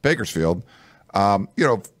 Bakersfield. High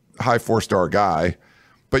 4-star guy.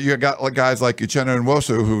 But you got guys like Uchenna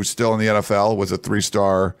Nwosu, who's still in the NFL, was a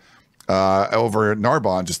 3-star over at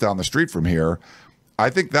Narbonne, just down the street from here. I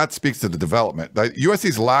think that speaks to the development.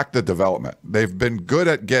 USC's lacked the development. They've been good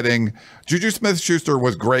at getting – Juju Smith-Schuster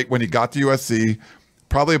was great when he got to USC,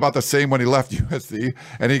 probably about the same when he left USC,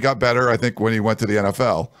 and he got better, I think, when he went to the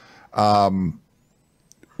NFL.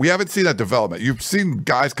 We haven't seen that development. You've seen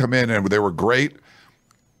guys come in and they were great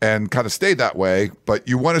and kind of stayed that way, but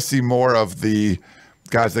you want to see more of the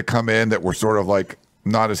guys that come in that were sort of like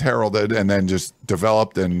not as heralded and then just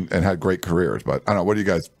developed and had great careers. But I don't know. What do you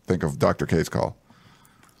guys think of Dr. K's call?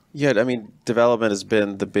 Yeah, I mean, development has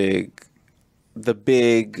been the big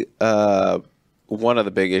one of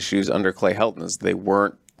the big issues under Clay Helton is they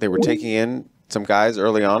were taking in some guys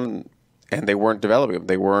early on and they weren't developing them.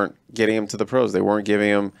 They weren't getting them to the pros. They weren't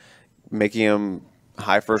making them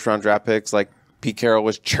high first-round draft picks like Pete Carroll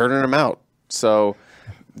was churning them out. So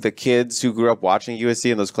the kids who grew up watching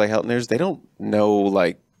USC and those Clay Helton years, they don't know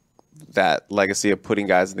like that legacy of putting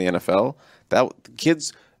guys in the NFL. That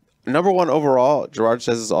kids, number one overall, Gerard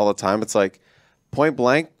says this all the time. It's like point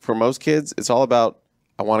blank for most kids. It's all about,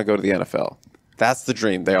 I want to go to the NFL. That's the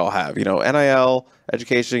dream they all have. NIL,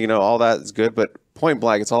 education, all that is good. But point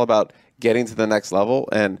blank, it's all about getting to the next level.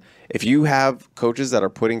 And if you have coaches that are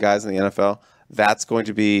putting guys in the NFL, that's going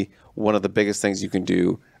to be one of the biggest things you can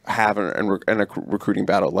do. Have in a recruiting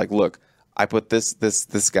battle. Like, look, I put this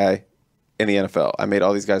guy in the NFL. I made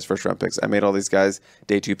all these guys first round picks. I made all these guys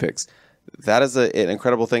day 2 picks. That is an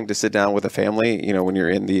incredible thing to sit down with a family, when you're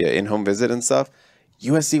in the in-home visit and stuff.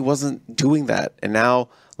 USC wasn't doing that. And now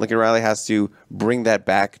Lincoln Riley has to bring that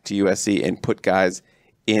back to USC and put guys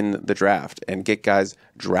in the draft and get guys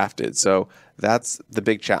drafted. So that's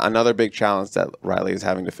the another big challenge that Riley is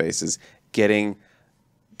having to face is getting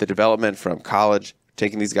the development from college,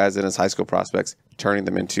 taking these guys in as high school prospects, turning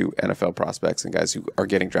them into NFL prospects and guys who are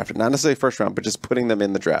getting drafted. Not necessarily first round, but just putting them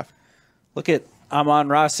in the draft. Look at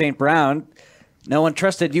Amon-Ra St. Brown. No one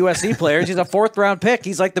trusted USC players. He's a 4th-round pick.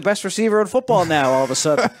 He's like the best receiver in football now all of a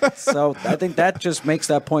sudden. So I think that just makes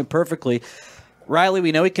that point perfectly. Riley,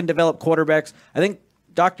 we know he can develop quarterbacks. I think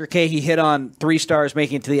Dr. K, he hit on 3 stars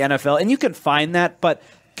making it to the NFL, and you can find that. But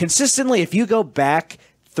consistently, if you go back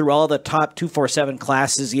through all the top 247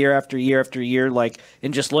 classes year after year after year,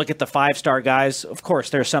 and just look at the 5-star guys, of course,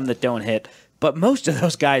 there's some that don't hit. But most of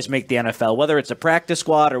those guys make the NFL, whether it's a practice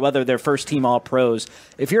squad or whether they're first-team All-Pros.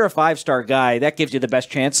 If you're a 5-star guy, that gives you the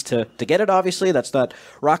best chance to get it, obviously. That's not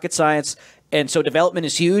rocket science. And so development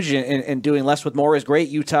is huge, and doing less with more is great.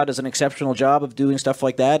 Utah does an exceptional job of doing stuff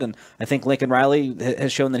like that, and I think Lincoln Riley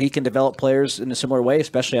has shown that he can develop players in a similar way,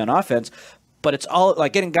 especially on offense. But it's all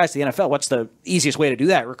like getting guys to the NFL. What's the easiest way to do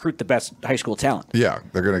that? Recruit the best high school talent. Yeah,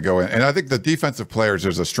 they're going to go in. And I think the defensive players,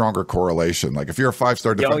 there's a stronger correlation. Like if you're a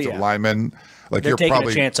 5-star defensive lineman, like they're you're taking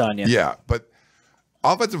probably a chance on you. Yeah, but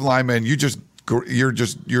offensive linemen,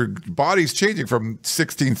 your body's changing from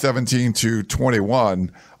 16, 17 to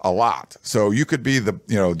 21 a lot. So you could be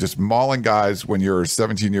just mauling guys when you're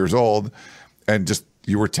 17 years old and just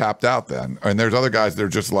you were tapped out then. And there's other guys that are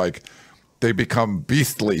just like they become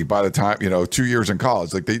beastly by the time 2 years in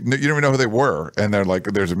college. Like you don't even know who they were, and they're like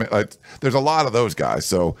there's a lot of those guys.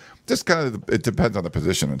 So just kind of it depends on the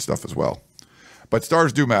position and stuff as well. But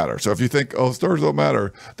stars do matter. So if you think, stars don't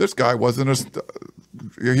matter, this guy wasn't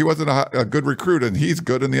a good recruit and he's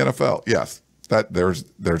good in the NFL. Yes, that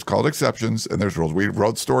there's called exceptions and there's rules. We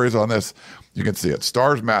wrote stories on this. You can see it.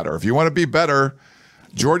 Stars matter. If you want to be better,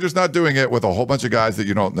 Georgia's not doing it with a whole bunch of guys that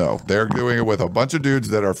you don't know. They're doing it with a bunch of dudes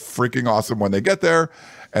that are freaking awesome when they get there,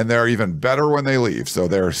 and they're even better when they leave. So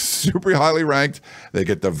they're super highly ranked. They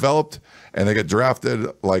get developed, and they get drafted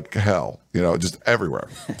like hell, just everywhere.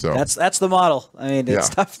 So that's the model. I mean, it's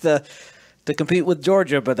tough to compete with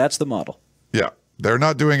Georgia, but that's the model. Yeah. They're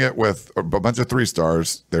not doing it with a bunch of 3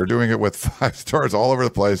 stars. They're doing it with 5 stars all over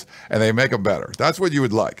the place, and they make them better. That's what you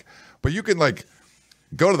would like. But you can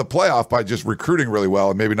go to the playoff by just recruiting really well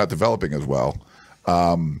and maybe not developing as well.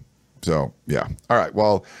 So yeah. All right.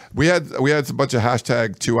 Well, we had a bunch of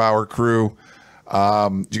hashtag 2-hour crew.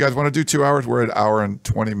 Do you guys want to do 2 hours? We're at an hour and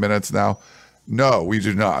 20 minutes now. No, we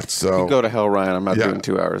do not. So you go to hell, Ryan. I'm not doing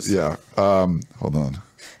 2 hours. Yeah. Hold on.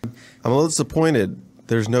 I'm a little disappointed.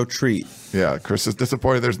 There's no treat. Yeah, Chris is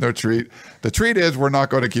disappointed there's no treat. The treat is we're not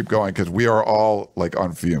going to keep going because we are all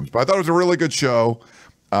on fumes. But I thought it was a really good show.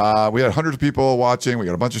 We had hundreds of people watching. We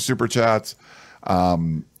got a bunch of super chats.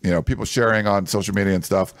 People sharing on social media and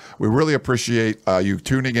stuff. We really appreciate you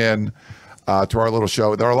tuning in to our little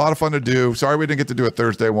show. They're a lot of fun to do. Sorry we didn't get to do a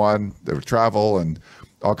Thursday one. There was travel and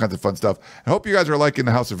all kinds of fun stuff. I hope you guys are liking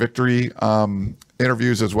the House of Victory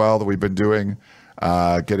interviews as well that we've been doing.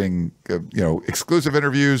 Getting exclusive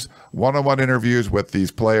interviews, one-on-one interviews with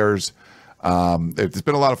these players. It's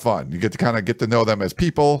been a lot of fun. You get to kind of get to know them as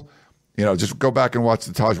people. Just go back and watch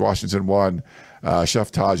the Taj Washington one,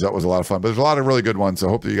 Chef Taj. That was a lot of fun. But there's a lot of really good ones. So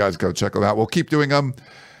hope that you guys go check them out. We'll keep doing them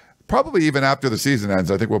probably even after the season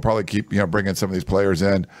ends. I think we'll probably keep bringing some of these players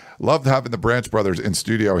in. Loved having the Branch brothers in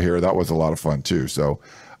studio here. That was a lot of fun too. So,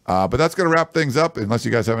 but that's going to wrap things up. Unless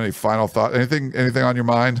you guys have any final thought, anything on your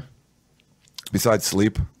mind besides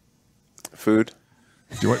sleep, food.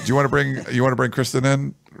 Do you want to bring Kristen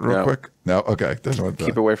in real quick? No. Okay.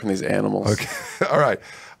 Keep away from these animals. Okay. All right.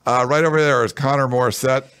 Right over there is Connor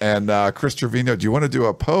Morissette and Chris Trevino. Do you want to do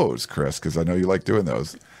a pose, Chris? Because I know you like doing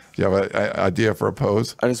those. Do you have an idea for a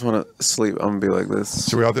pose? I just want to sleep. I'm going to be like this.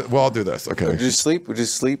 Should we all we'll all do this. Okay. Would you sleep?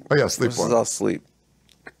 Oh, yeah, sleep one. I'll sleep.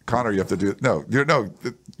 Connor, you have to do it. No. Do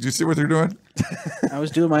you see what you're doing? I was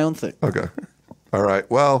doing my own thing. Okay. All right.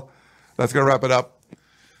 Well, that's going to wrap it up.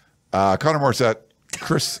 Connor Morissette,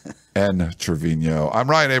 Chris and Trevino. I'm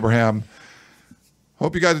Ryan Abraham.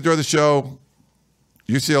 Hope you guys enjoy the show.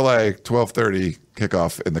 UCLA, 12:30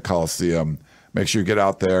 kickoff in the Coliseum. Make sure you get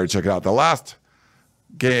out there and check it out. The last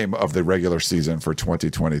game of the regular season for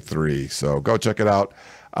 2023. So go check it out.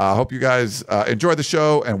 Hope you guys enjoy the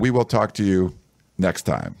show, and we will talk to you next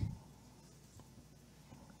time.